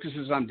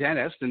focuses on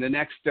dentists, and the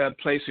next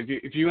place,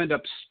 if you end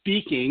up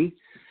speaking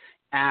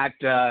at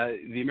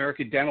the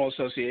American Dental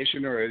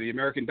Association or the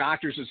American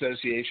Doctors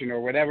Association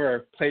or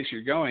whatever place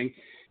you're going,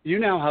 you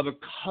now have a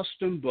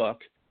custom book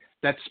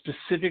that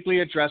specifically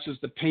addresses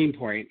the pain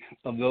point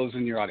of those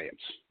in your audience.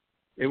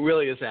 It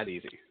really is that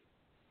easy.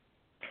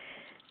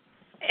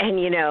 And,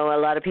 a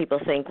lot of people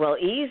think, well,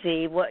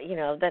 easy,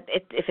 that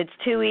if it's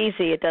too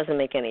easy, it doesn't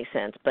make any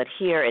sense. But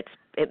here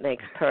it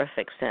makes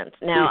perfect sense.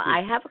 Now,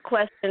 I have a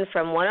question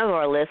from one of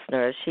our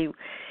listeners.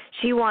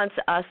 She wants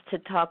us to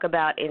talk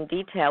about in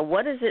detail,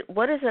 what is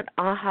an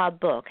AHA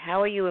book?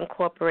 How are you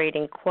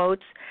incorporating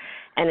quotes?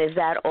 And is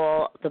that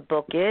all the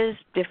book is,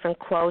 different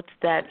quotes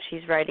that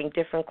she's writing,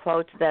 different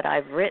quotes that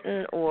I've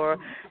written?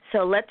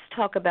 So let's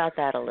talk about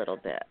that a little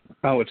bit.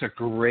 Oh, it's a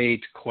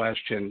great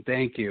question.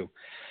 Thank you.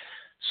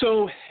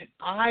 So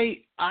I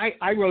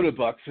wrote a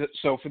book.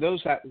 So for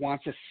those that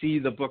want to see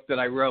the book that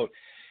I wrote,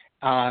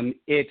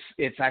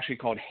 it's actually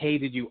called Hey,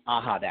 Did You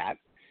AHA That?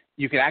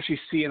 You can actually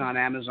see it on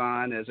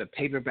Amazon as a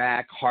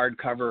paperback,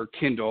 hardcover,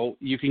 Kindle.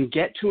 You can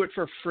get to it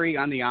for free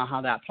on the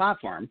AHAthat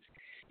platform.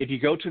 If you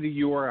go to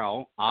the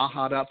URL,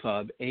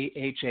 aha.pub,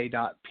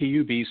 AHA.pub/AHA.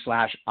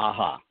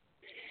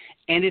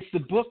 And it's the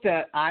book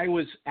that I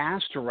was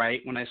asked to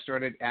write when I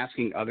started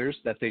asking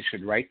others that they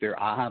should write their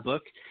AHA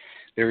book.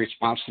 Their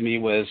response to me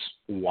was,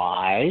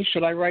 why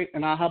should I write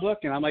an AHA book?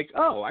 And I'm like,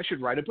 I should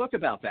write a book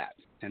about that.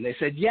 And they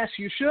said, yes,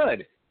 you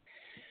should.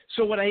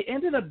 So what I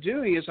ended up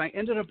doing is I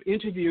ended up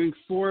interviewing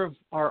 4 of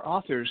our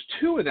authors.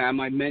 2 of them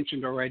I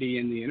mentioned already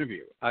in the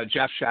interview,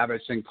 Jeff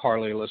Shavitz and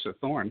Carly Alyssa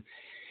Thorne.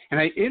 And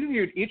I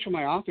interviewed each of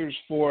my authors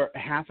for a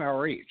half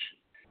hour each.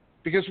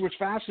 Because what's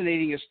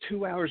fascinating is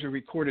 2 hours of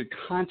recorded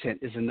content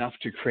is enough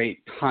to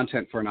create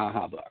content for an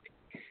AHA book.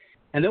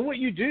 And then what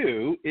you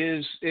do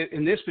is,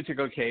 in this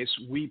particular case,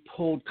 we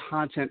pulled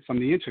content from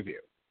the interview.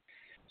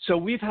 So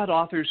we've had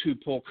authors who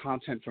pull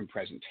content from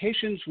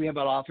presentations. We have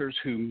authors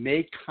who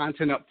make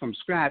content up from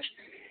scratch.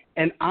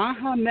 An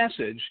AHA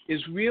message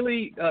is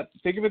really,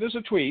 think of it as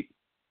a tweet,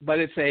 but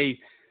it's a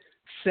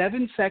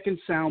 7-second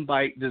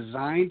soundbite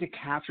designed to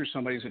capture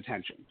somebody's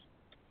attention.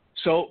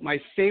 So my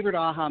favorite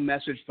AHA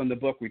message from the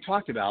book we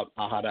talked about,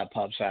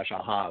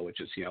 AHA.pub/AHA, which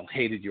is,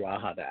 hey, did you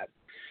AHA that?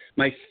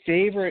 My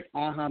favorite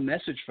AHA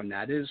message from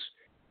that is,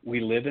 we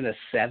live in a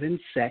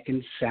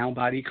 7-second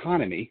soundbite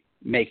economy,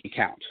 make it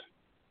count.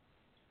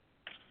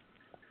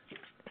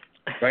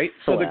 Right?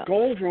 So the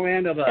goal,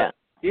 Joanne, of the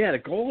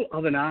goal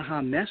of an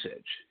AHA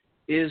message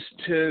is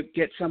to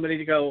get somebody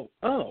to go,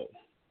 oh,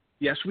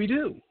 yes, we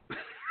do.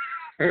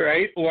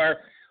 Right? Or,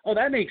 oh,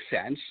 that makes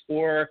sense.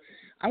 Or,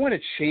 I want to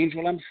change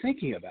what I'm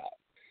thinking about.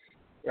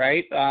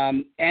 Right?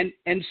 And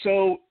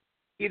so,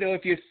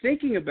 if you're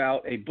thinking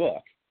about a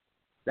book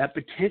that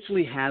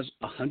potentially has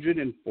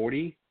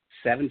 140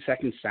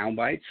 7-second sound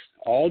bites,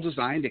 all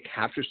designed to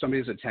capture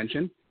somebody's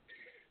attention,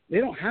 they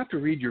don't have to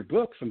read your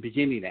book from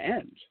beginning to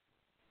end.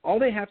 All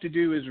they have to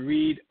do is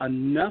read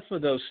enough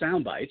of those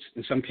sound bites,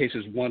 in some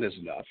cases 1 is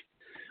enough,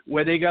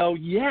 where they go,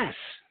 yes,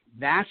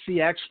 that's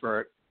the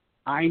expert.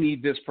 I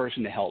need this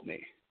person to help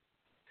me.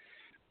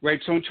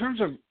 Right? So in terms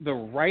of the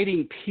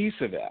writing piece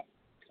of it,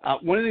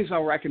 one of the things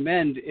I'll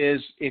recommend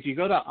is if you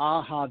go to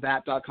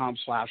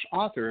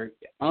AHAthat.com/author,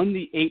 on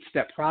the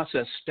 8-step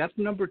process, step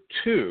number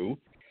 2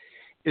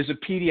 is a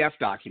PDF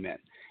document.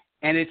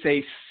 And it's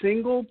a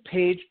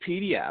single-page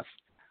PDF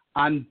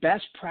on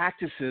best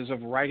practices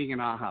of writing an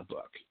AHA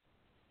book.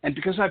 And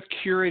because I've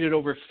curated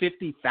over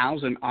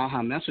 50,000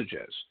 AHA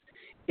messages,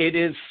 it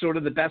is sort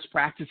of the best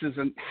practices.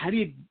 And how do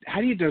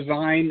you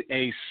design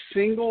a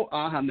single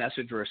AHA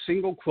message or a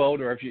single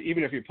quote, or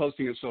even if you're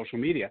posting on social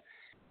media,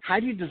 how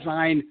do you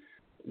design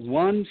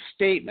one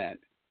statement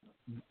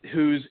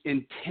whose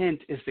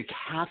intent is to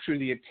capture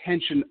the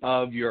attention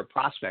of your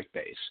prospect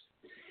base?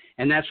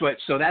 And that's a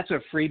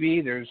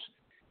freebie.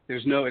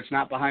 It's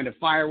not behind a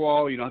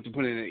firewall. You don't have to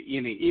put in an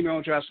email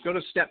address. Go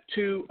to step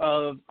 2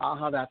 of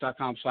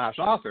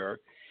AHAthat.com/author,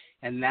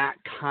 and that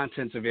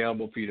content's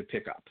available for you to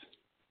pick up.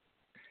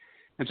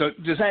 And so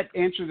does that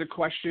answer the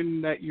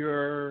question that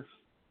your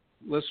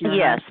listener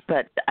has?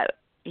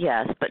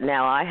 Yes, but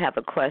now I have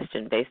a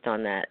question based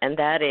on that, and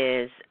that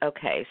is,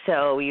 okay,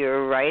 so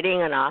you're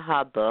writing an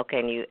AHA book,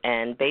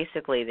 and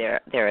basically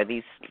there are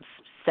these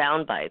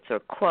sound bites or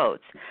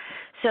quotes.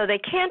 So they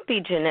can't be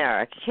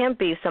generic. It can't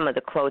be some of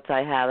the quotes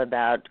I have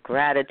about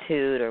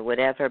gratitude or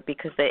whatever,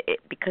 because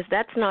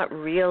that's not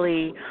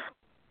really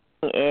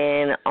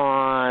in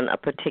on a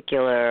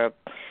particular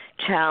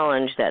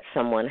challenge that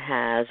someone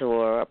has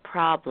or a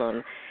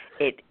problem.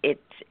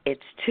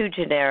 It's too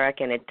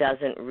generic, and it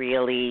doesn't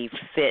really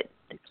fit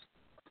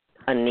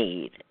a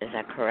need. Is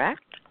that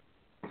correct?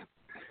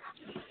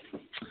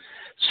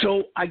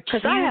 So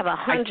because I have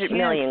 100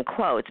 million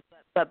quotes,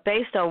 but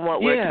based on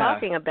what we're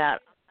talking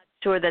about,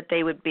 sure that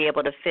they would be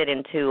able to fit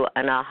into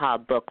an AHA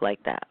book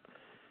like that.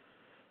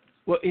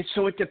 Well, it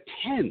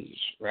depends,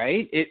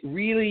 right? It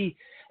really,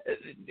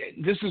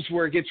 this is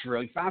where it gets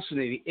really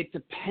fascinating. It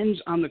depends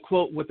on the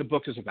quote, what the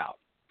book is about,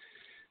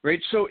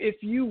 right? So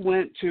if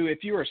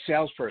you're a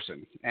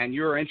salesperson and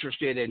you're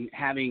interested in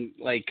having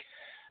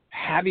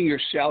your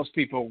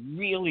salespeople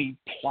really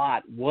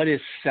plot what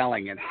is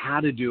selling and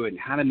how to do it and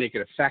how to make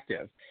it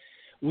effective,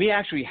 we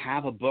actually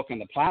have a book on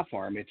the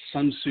platform. It's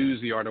Sun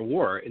Tzu's The Art of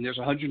War, and there's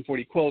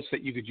 140 quotes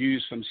that you could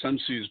use from Sun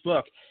Tzu's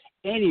book.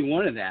 Any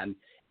one of them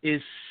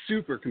is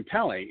super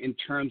compelling in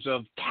terms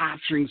of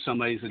capturing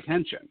somebody's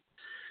attention,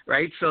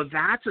 right? So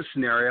that's a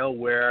scenario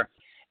where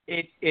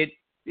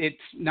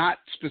it's not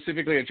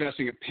specifically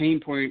addressing a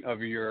pain point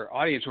of your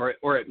audience,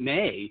 or it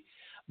may,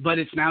 but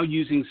it's now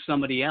using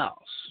somebody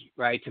else,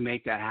 right, to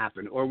make that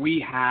happen. Or we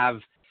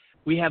have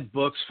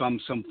books from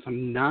some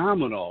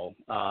phenomenal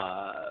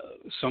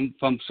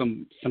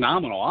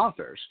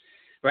authors,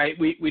 right?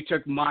 We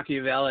took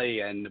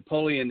Machiavelli and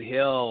Napoleon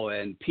Hill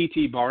and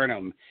P.T.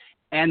 Barnum,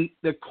 and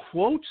the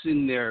quotes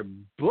in their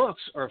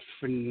books are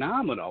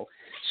phenomenal.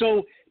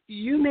 So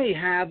you may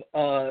have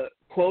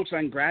quotes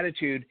on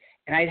gratitude,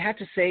 and I'd have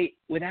to say,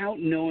 without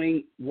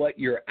knowing what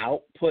your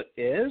output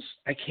is,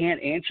 I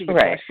can't answer the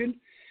question,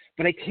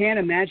 but I can't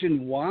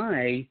imagine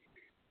why.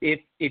 If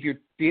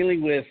you're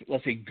dealing with,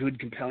 let's say, good,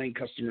 compelling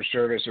customer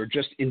service or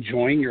just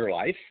enjoying your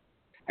life,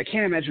 I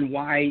can't imagine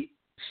why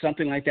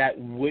something like that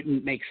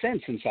wouldn't make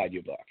sense inside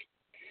your book.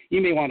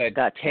 You may want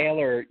to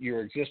tailor your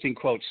existing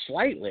quotes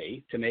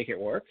slightly to make it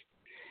work.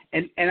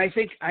 And I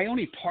think I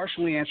only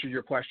partially answered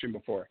your question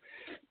before.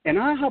 An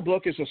AHA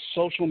book is a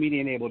social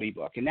media-enabled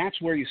ebook, and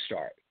that's where you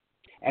start.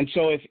 And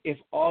so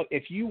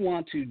if you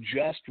want to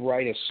just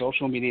write a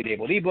social media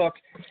enabled ebook,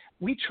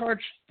 we charge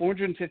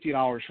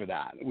 $450 for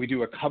that. We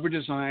do a cover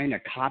design, a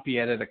copy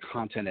edit, a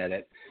content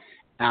edit,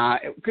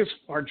 because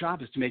our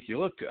job is to make you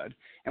look good.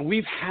 And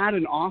we've had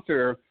an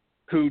author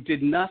who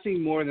did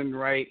nothing more than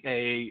write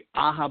a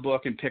AHA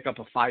book and pick up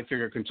a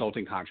 5-figure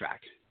consulting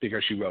contract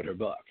because she wrote her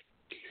book.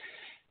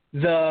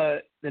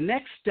 The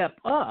next step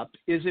up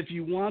is if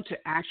you want to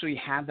actually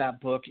have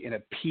that book in a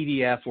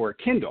PDF or a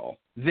Kindle,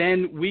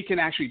 then we can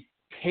actually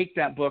take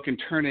that book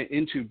and turn it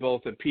into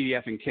both a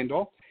PDF and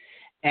Kindle.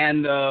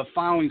 And the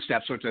following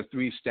steps, so it's a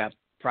 3-step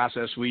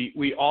process,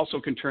 we also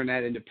can turn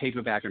that into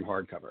paperback and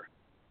hardcover.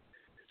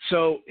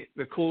 So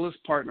the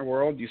coolest part in the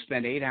world, you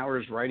spend 8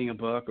 hours writing a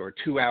book or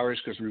 2 hours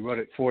because we wrote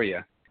it for you,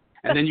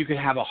 and then you can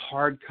have a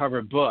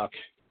hardcover book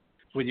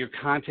with your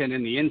content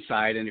in the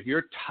inside. And if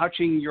you're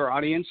touching your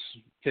audience,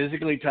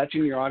 physically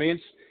touching your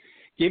audience,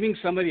 giving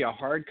somebody a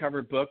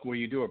hardcover book where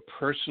you do a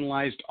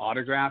personalized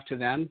autograph to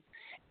them,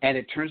 and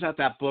it turns out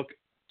that book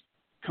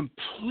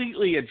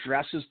completely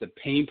addresses the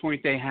pain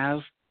point they have,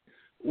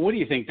 what do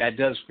you think that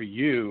does for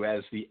you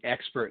as the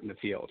expert in the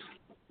field?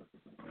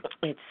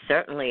 It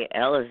certainly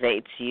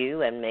elevates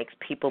you and makes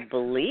people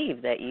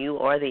believe that you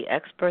are the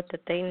expert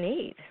that they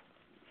need.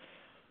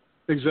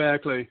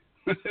 Exactly.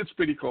 It's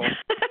pretty cool.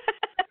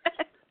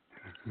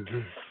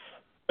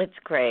 It's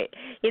great.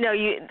 You know,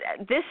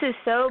 this is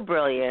so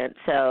brilliant.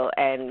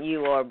 And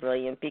you are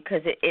brilliant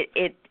because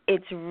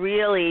it's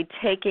really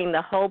taking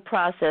the whole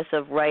process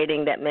of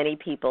writing that many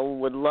people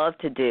would love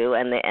to do,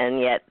 and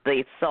yet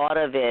the thought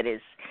of it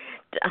is,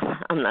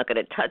 I'm not going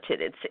to touch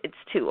it. It's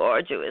too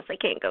arduous. I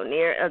can't go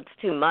near it.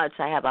 It's too much.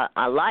 I have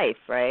a life,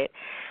 right?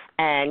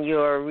 And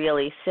you're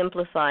really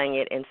simplifying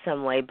it in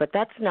some way, but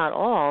that's not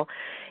all.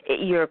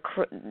 You're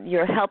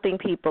helping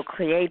people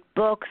create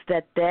books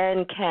that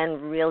then can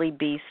really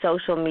be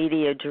social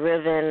media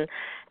driven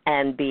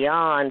and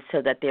beyond,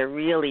 so that they're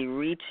really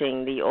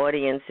reaching the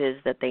audiences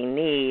that they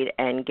need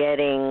and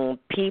getting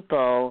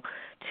people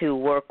to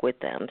work with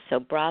them.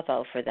 So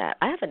bravo for that.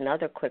 I have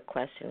another quick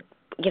question.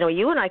 You know,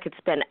 you and I could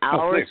spend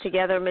hours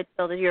together,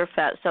 Matilda. You're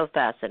so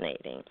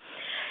fascinating.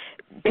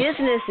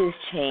 Business is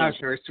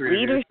changing.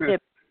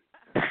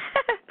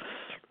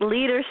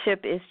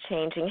 Leadership is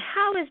changing.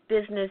 How is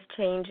business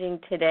changing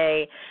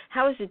today?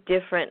 How is it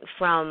different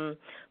from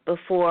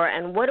before?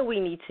 And what do we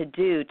need to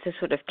do to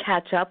sort of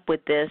catch up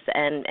with this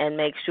and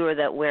make sure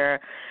that we're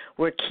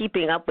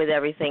keeping up with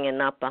everything and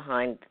not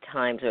behind the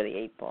times or the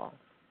 8 ball?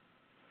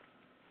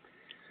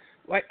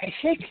 Well, I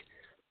think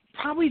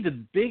probably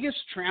the biggest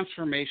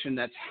transformation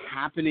that's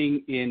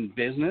happening in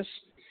business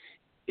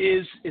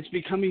is it's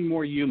becoming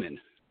more human.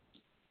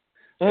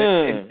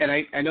 And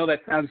I know that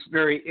sounds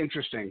very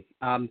interesting.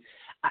 I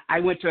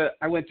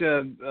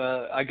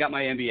got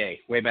my MBA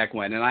way back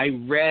when, and I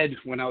read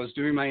when I was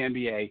doing my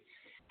MBA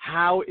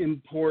how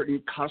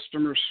important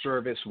customer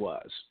service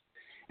was.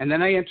 And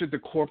then I entered the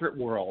corporate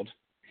world,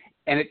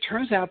 and it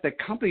turns out that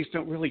companies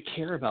don't really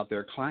care about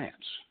their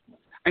clients.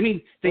 I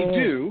mean, they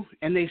do,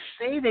 and they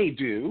say they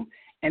do,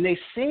 and they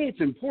say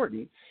it's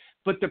important,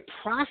 but the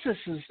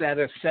processes that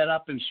are set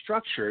up and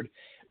structured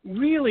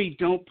really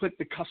don't put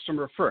the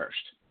customer first.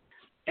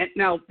 And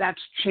now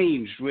that's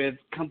changed with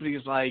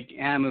companies like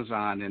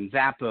Amazon and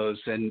Zappos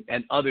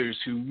and others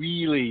who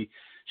really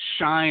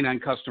shine on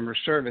customer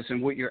service.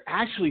 And what you're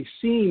actually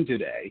seeing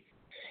today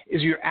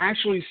is you're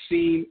actually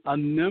seeing a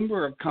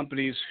number of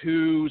companies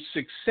whose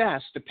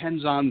success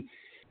depends on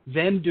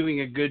them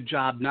doing a good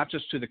job, not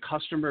just to the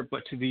customer,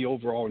 but to the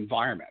overall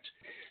environment.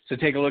 So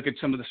take a look at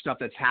some of the stuff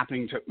that's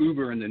happening to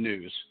Uber in the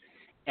news.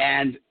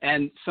 And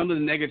some of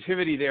the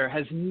negativity there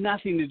has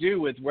nothing to do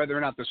with whether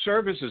or not the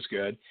service is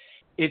good.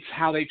 It's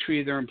how they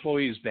treated their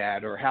employees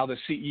bad, or how the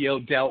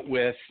CEO dealt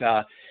with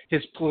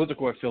his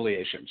political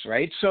affiliations,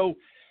 right? So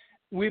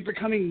we're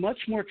becoming much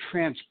more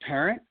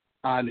transparent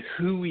on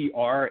who we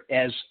are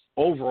as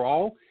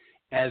overall,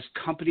 as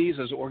companies,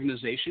 as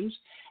organizations,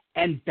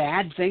 and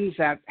bad things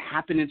that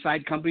happen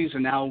inside companies are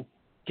now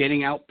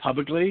getting out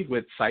publicly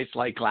with sites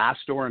like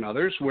Glassdoor and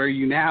others, where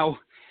you now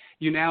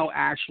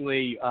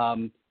actually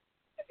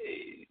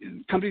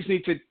companies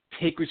need to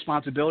take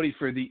responsibility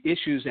for the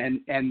issues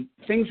and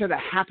things that are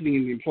happening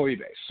in the employee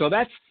base. So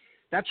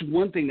that's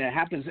one thing that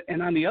happens.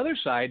 And on the other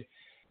side,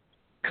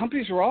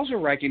 companies are also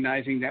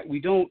recognizing that we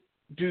don't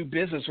do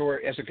business,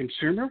 or as a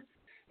consumer,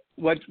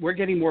 what we're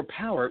getting more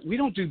power. We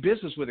don't do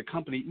business with a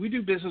company. We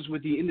do business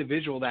with the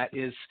individual that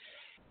is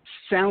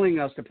selling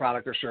us the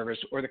product or service,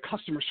 or the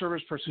customer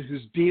service person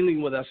who's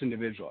dealing with us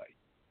individually,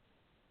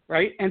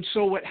 right? And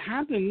so what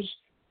happens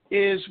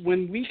is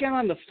when we get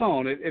on the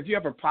phone, if you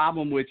have a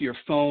problem with your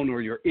phone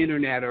or your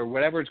internet or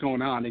whatever is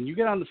going on, and you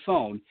get on the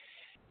phone,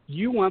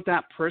 you want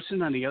that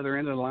person on the other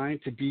end of the line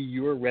to be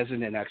your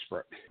resident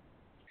expert.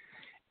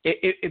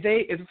 If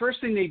the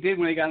first thing they did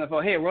when they got on the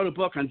phone, hey, I wrote a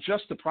book on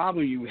just the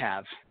problem you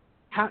have,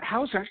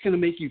 how is that going to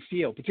make you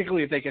feel,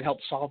 particularly if they can help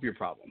solve your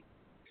problem?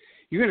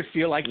 You're going to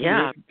feel like you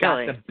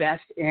got the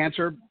best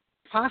answer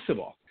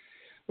possible,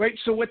 right?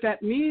 So what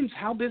that means,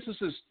 how business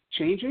is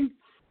changing,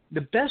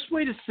 the best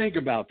way to think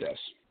about this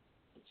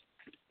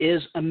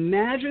is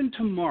imagine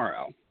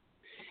tomorrow,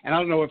 and I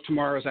don't know if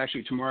tomorrow is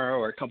actually tomorrow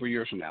or a couple of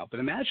years from now,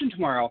 but imagine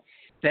tomorrow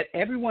that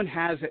everyone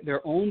has their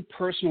own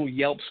personal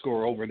Yelp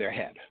score over their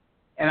head.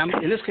 And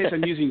in this case,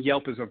 I'm using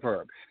Yelp as a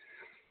verb.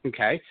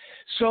 Okay?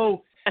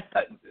 So,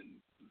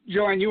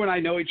 Joanne, you and I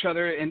know each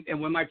other,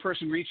 and when my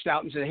person reached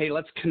out and said, hey,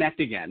 let's connect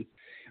again,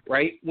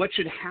 right, what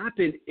should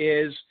happen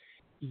is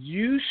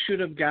you should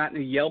have gotten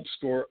a Yelp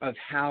score of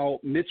how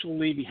Mitchell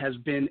Levy has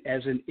been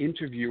as an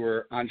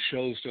interviewer on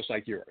shows just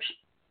like yours.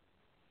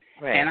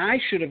 Right. And I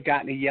should have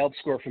gotten a Yelp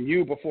score from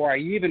you before I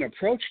even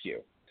approached you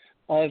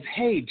of,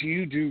 hey, do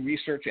you do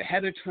research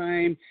ahead of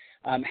time?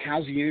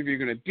 How's the interview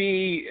going to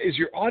be? Is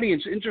your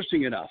audience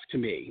interesting enough to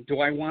me?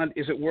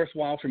 Is it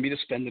worthwhile for me to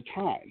spend the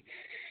time?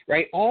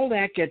 Right? All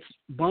that gets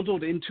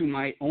bundled into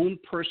my own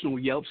personal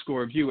Yelp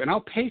score of you, and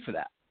I'll pay for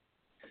that.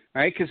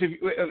 Right? Because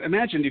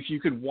imagine if you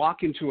could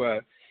walk into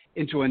a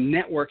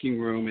networking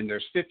room and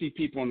there's 50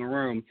 people in the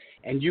room,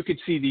 and you could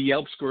see the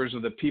Yelp scores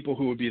of the people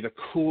who would be the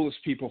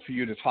coolest people for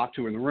you to talk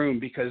to in the room,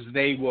 because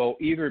they will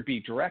either be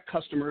direct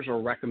customers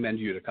or recommend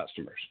you to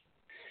customers.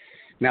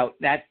 Now,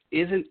 that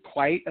isn't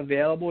quite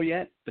available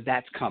yet, but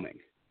that's coming.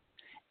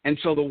 And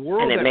so the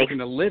world that we're going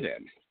to live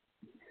in,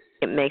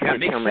 it makes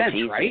so much sense,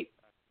 easier. Right?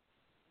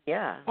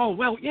 Yeah. Oh,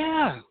 well,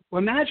 yeah. Well,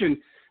 imagine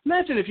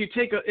if you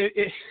take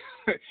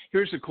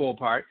here's the cool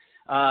part.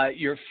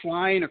 You're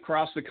flying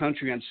across the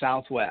country on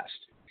Southwest.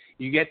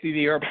 You get to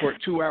the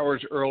airport 2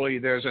 hours early.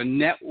 There's a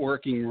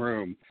networking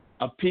room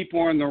of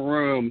people in the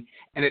room,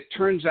 and it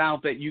turns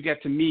out that you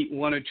get to meet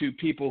one or two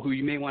people who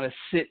you may want to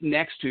sit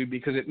next to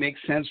because it makes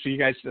sense for you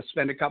guys to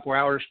spend a couple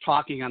hours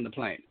talking on the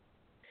plane.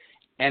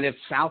 And if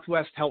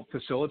Southwest helped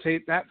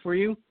facilitate that for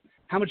you,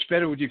 how much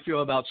better would you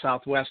feel about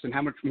Southwest, and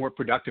how much more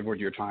productive would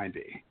your time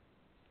be?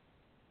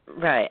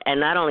 Right. And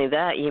not only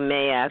that, you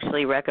may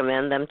actually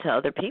recommend them to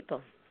other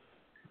people.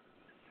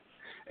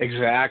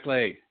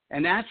 Exactly.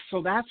 And that's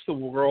the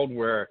world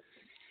where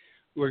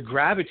we're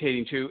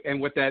gravitating to. And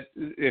what that,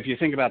 if you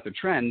think about the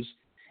trends,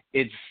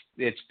 it's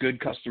good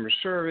customer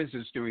service,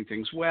 it's doing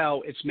things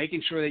well, it's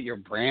making sure that your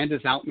brand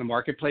is out in the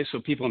marketplace so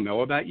people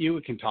know about you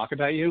and can talk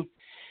about you.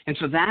 And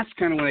so that's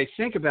kind of when I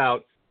think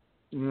about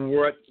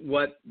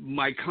what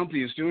my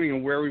company is doing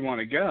and where we want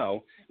to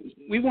go.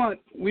 We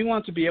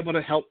want to be able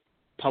to help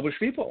publish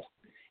people.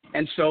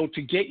 And so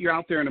to get you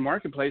out there in the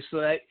marketplace so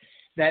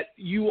that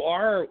you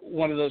are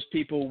one of those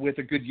people with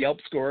a good Yelp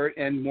score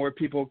and more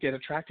people get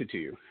attracted to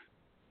you.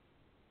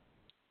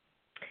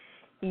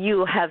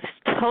 You have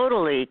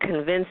totally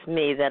convinced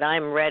me that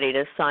I'm ready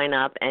to sign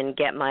up and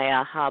get my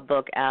AHA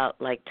book out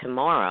like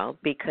tomorrow,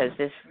 because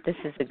this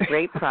is a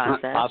great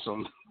process.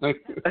 Awesome. A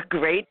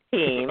great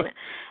team,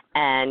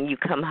 and you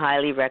come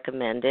highly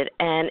recommended.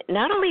 And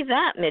not only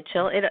that,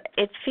 Mitchell,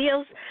 it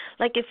feels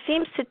like it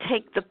seems to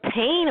take the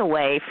pain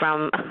away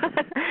from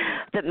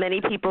that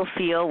many people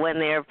feel when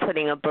they're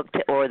putting a book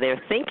or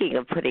they're thinking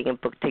of putting a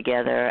book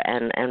together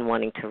and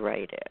wanting to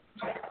write it.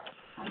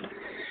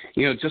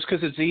 You know, just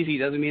because it's easy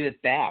doesn't mean it's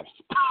bad.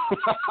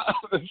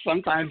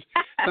 Sometimes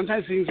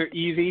things are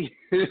easy.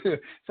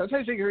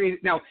 Sometimes things are easy.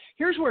 Now,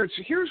 here's where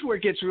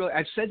it gets really.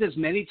 I've said this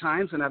many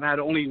times, and I've had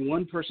only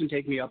one person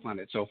take me up on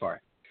it so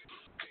far.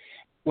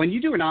 When you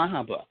do an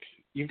AHA book,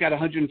 you've got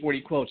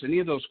 140 quotes. Any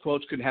of those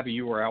quotes could have a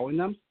URL in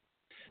them.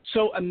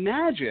 So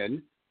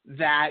imagine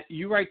that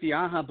you write the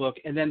AHA book,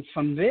 and then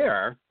from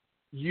there,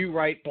 you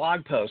write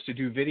blog posts to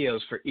do videos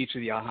for each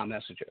of the AHA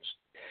messages.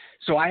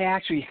 So I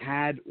actually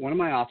had one of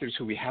my authors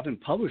who we haven't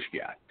published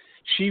yet.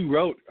 She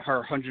wrote her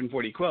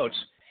 140 quotes.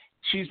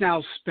 She's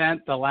now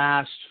spent the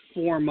last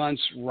 4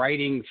 months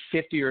writing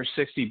 50 or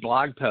 60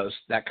 blog posts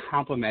that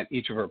complement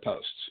each of her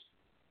posts,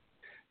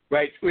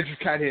 right? Which is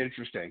kind of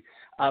interesting.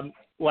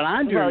 What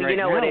I'm doing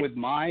now with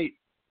my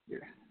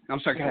 – I'm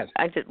sorry, go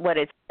ahead. What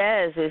it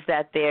says is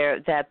that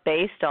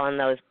based on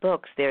those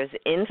books, there's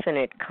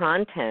infinite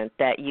content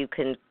that you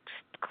can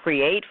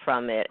create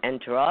from it and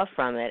draw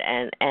from it,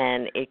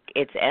 and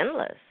it's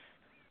endless.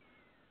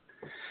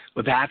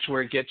 Well, that's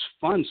where it gets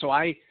fun. So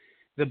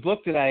the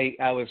book that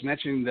I was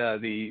mentioning,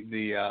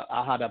 the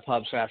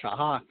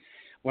AHA.pub/AHA,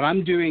 what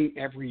I'm doing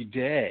every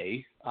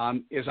day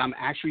is I'm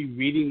actually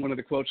reading one of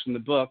the quotes from the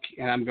book,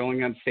 and I'm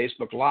going on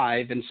Facebook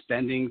Live and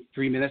spending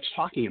 3 minutes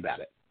talking about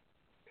it.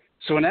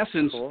 So in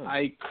essence, cool.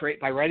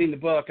 By writing the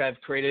book, I've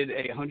created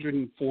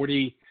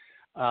 140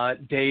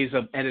 days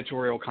of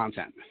editorial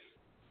content.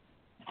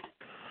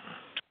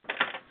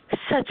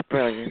 Such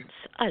brilliance.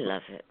 I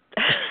love it.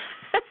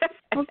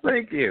 Well,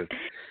 thank you.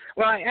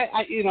 Well,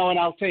 I and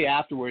I'll tell you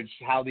afterwards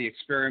how the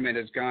experiment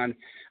has gone.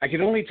 I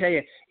can only tell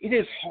you, it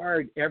is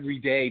hard every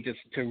day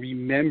to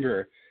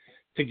remember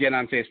to get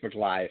on Facebook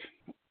Live.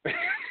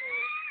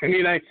 I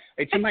mean,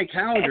 it's in my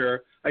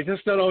calendar. I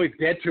just don't always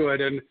get to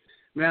it. And,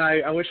 man,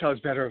 I wish I was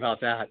better about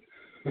that.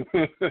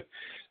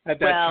 That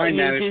time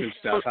management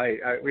stuff.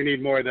 We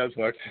need more of those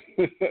books.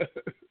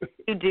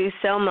 You do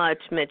so much,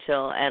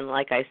 Mitchell, and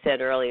like I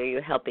said earlier,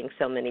 you're helping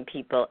so many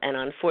people, and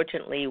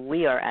unfortunately,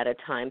 we are out of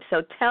time.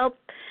 So tell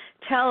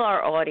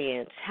our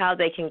audience how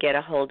they can get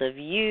a hold of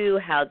you,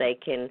 how they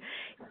can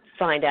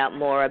find out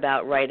more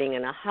about writing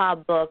an AHA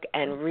book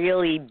and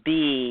really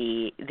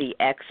be the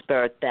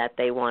expert that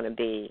they want to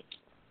be?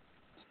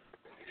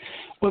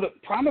 Well, the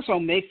promise I'll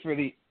make for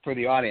the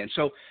audience.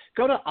 So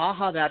go to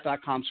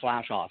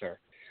AHAthat.com/author,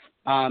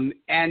 and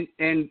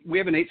we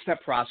have an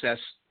 8-step process.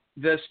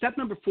 The step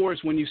number 4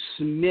 is when you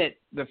submit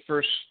the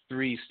first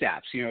 3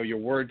 steps. Your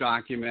Word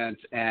document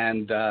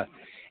and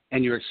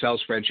your Excel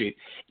spreadsheet.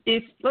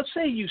 If let's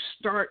say you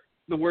start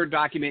the Word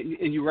document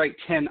and you write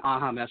 10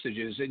 AHA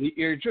messages, and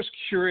you're just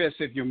curious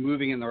if you're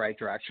moving in the right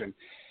direction,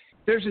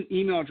 there's an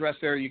email address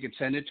there you can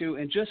send it to,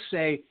 and just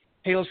say,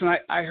 hey, listen,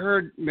 I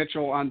heard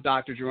Mitchell on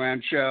Dr.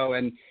 Joanne's show,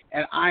 and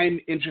I'm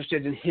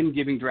interested in him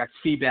giving direct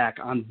feedback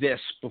on this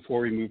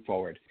before we move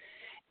forward.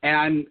 And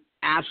I'm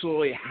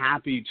absolutely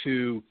happy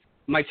to,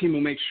 my team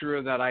will make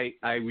sure that I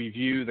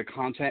review the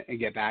content and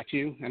get back to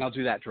you, and I'll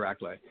do that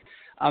directly.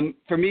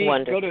 For me,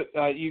 Wonderful. go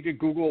to you could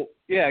Google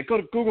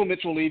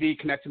Mitchell Levy,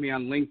 connect to me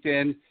on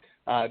LinkedIn,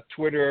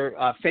 Twitter,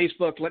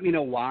 Facebook. Let me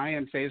know why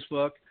on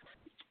Facebook,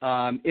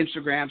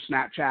 Instagram,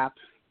 Snapchat,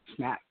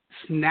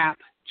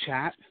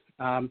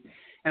 and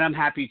I'm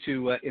happy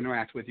to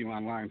interact with you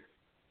online.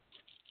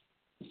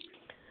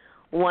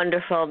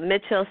 Wonderful.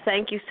 Mitchell,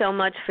 thank you so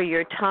much for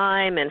your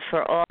time and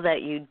for all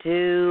that you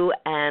do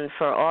and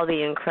for all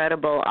the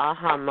incredible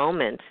AHA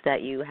moments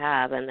that you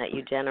have and that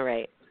you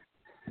generate.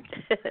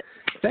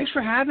 Thanks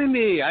for having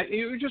me.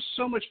 You were just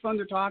so much fun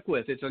to talk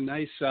with. It's a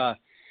nice,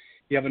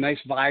 you have a nice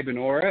vibe and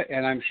aura,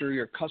 and I'm sure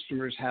your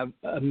customers have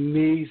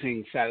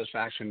amazing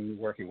satisfaction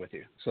working with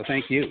you. So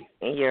thank you.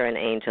 You're an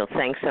angel.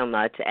 Thanks so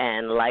much,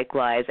 and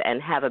likewise,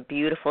 and have a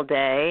beautiful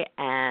day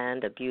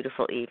and a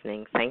beautiful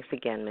evening. Thanks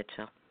again,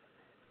 Mitchell.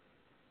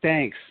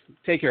 Thanks.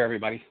 Take care,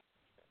 everybody.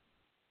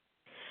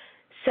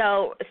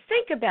 So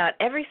think about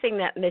everything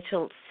that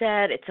Mitchell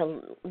said.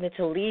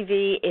 Mitchell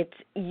Levy.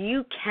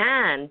 You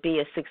can be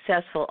a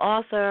successful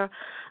author,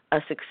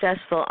 a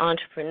successful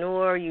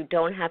entrepreneur. You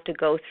don't have to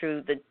go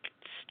through the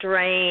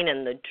strain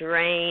and the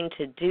drain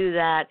to do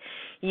that.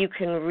 You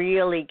can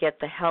really get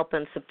the help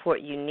and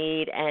support you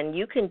need, and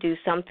you can do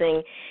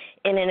something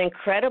in an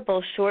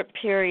incredible short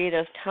period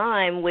of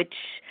time, which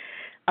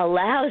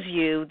allows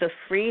you the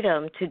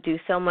freedom to do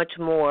so much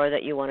more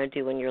that you want to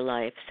do in your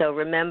life. So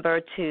remember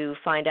to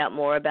find out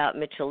more about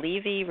Mitchell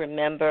Levy.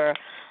 Remember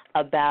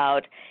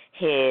about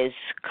his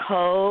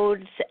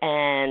codes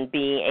and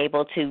being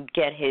able to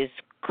get his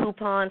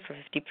coupon for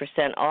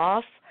 50%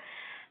 off,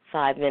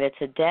 5 minutes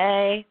a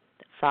day,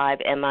 5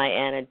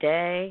 MIN a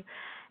day.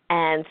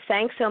 And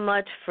thanks so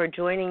much for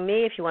joining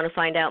me. If you want to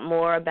find out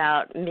more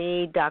about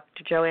me,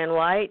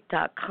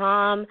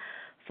 drjoannewhite.com.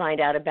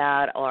 Find out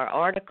about our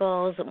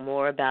articles,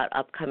 more about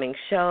upcoming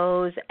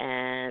shows,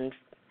 and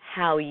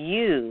how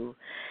you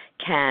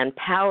can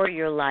power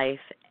your life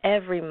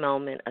every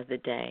moment of the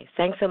day.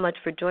 Thanks so much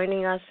for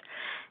joining us,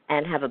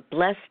 and have a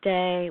blessed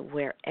day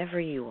wherever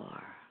you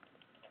are.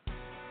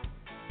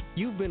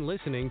 You've been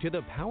listening to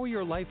the Power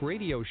Your Life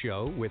radio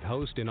show with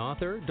host and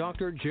author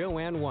Dr.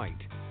 Joanne White.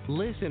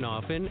 Listen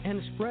often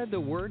and spread the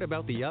word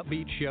about the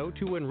upbeat show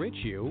to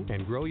enrich you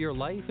and grow your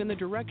life in the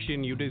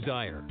direction you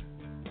desire.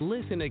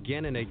 Listen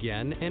again and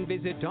again, and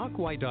visit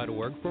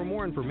docwhite.org for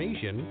more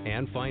information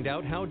and find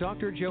out how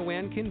Dr.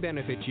 Joanne can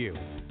benefit you.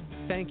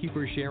 Thank you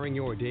for sharing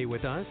your day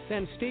with us,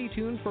 and stay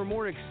tuned for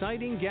more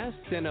exciting guests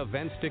and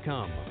events to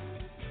come.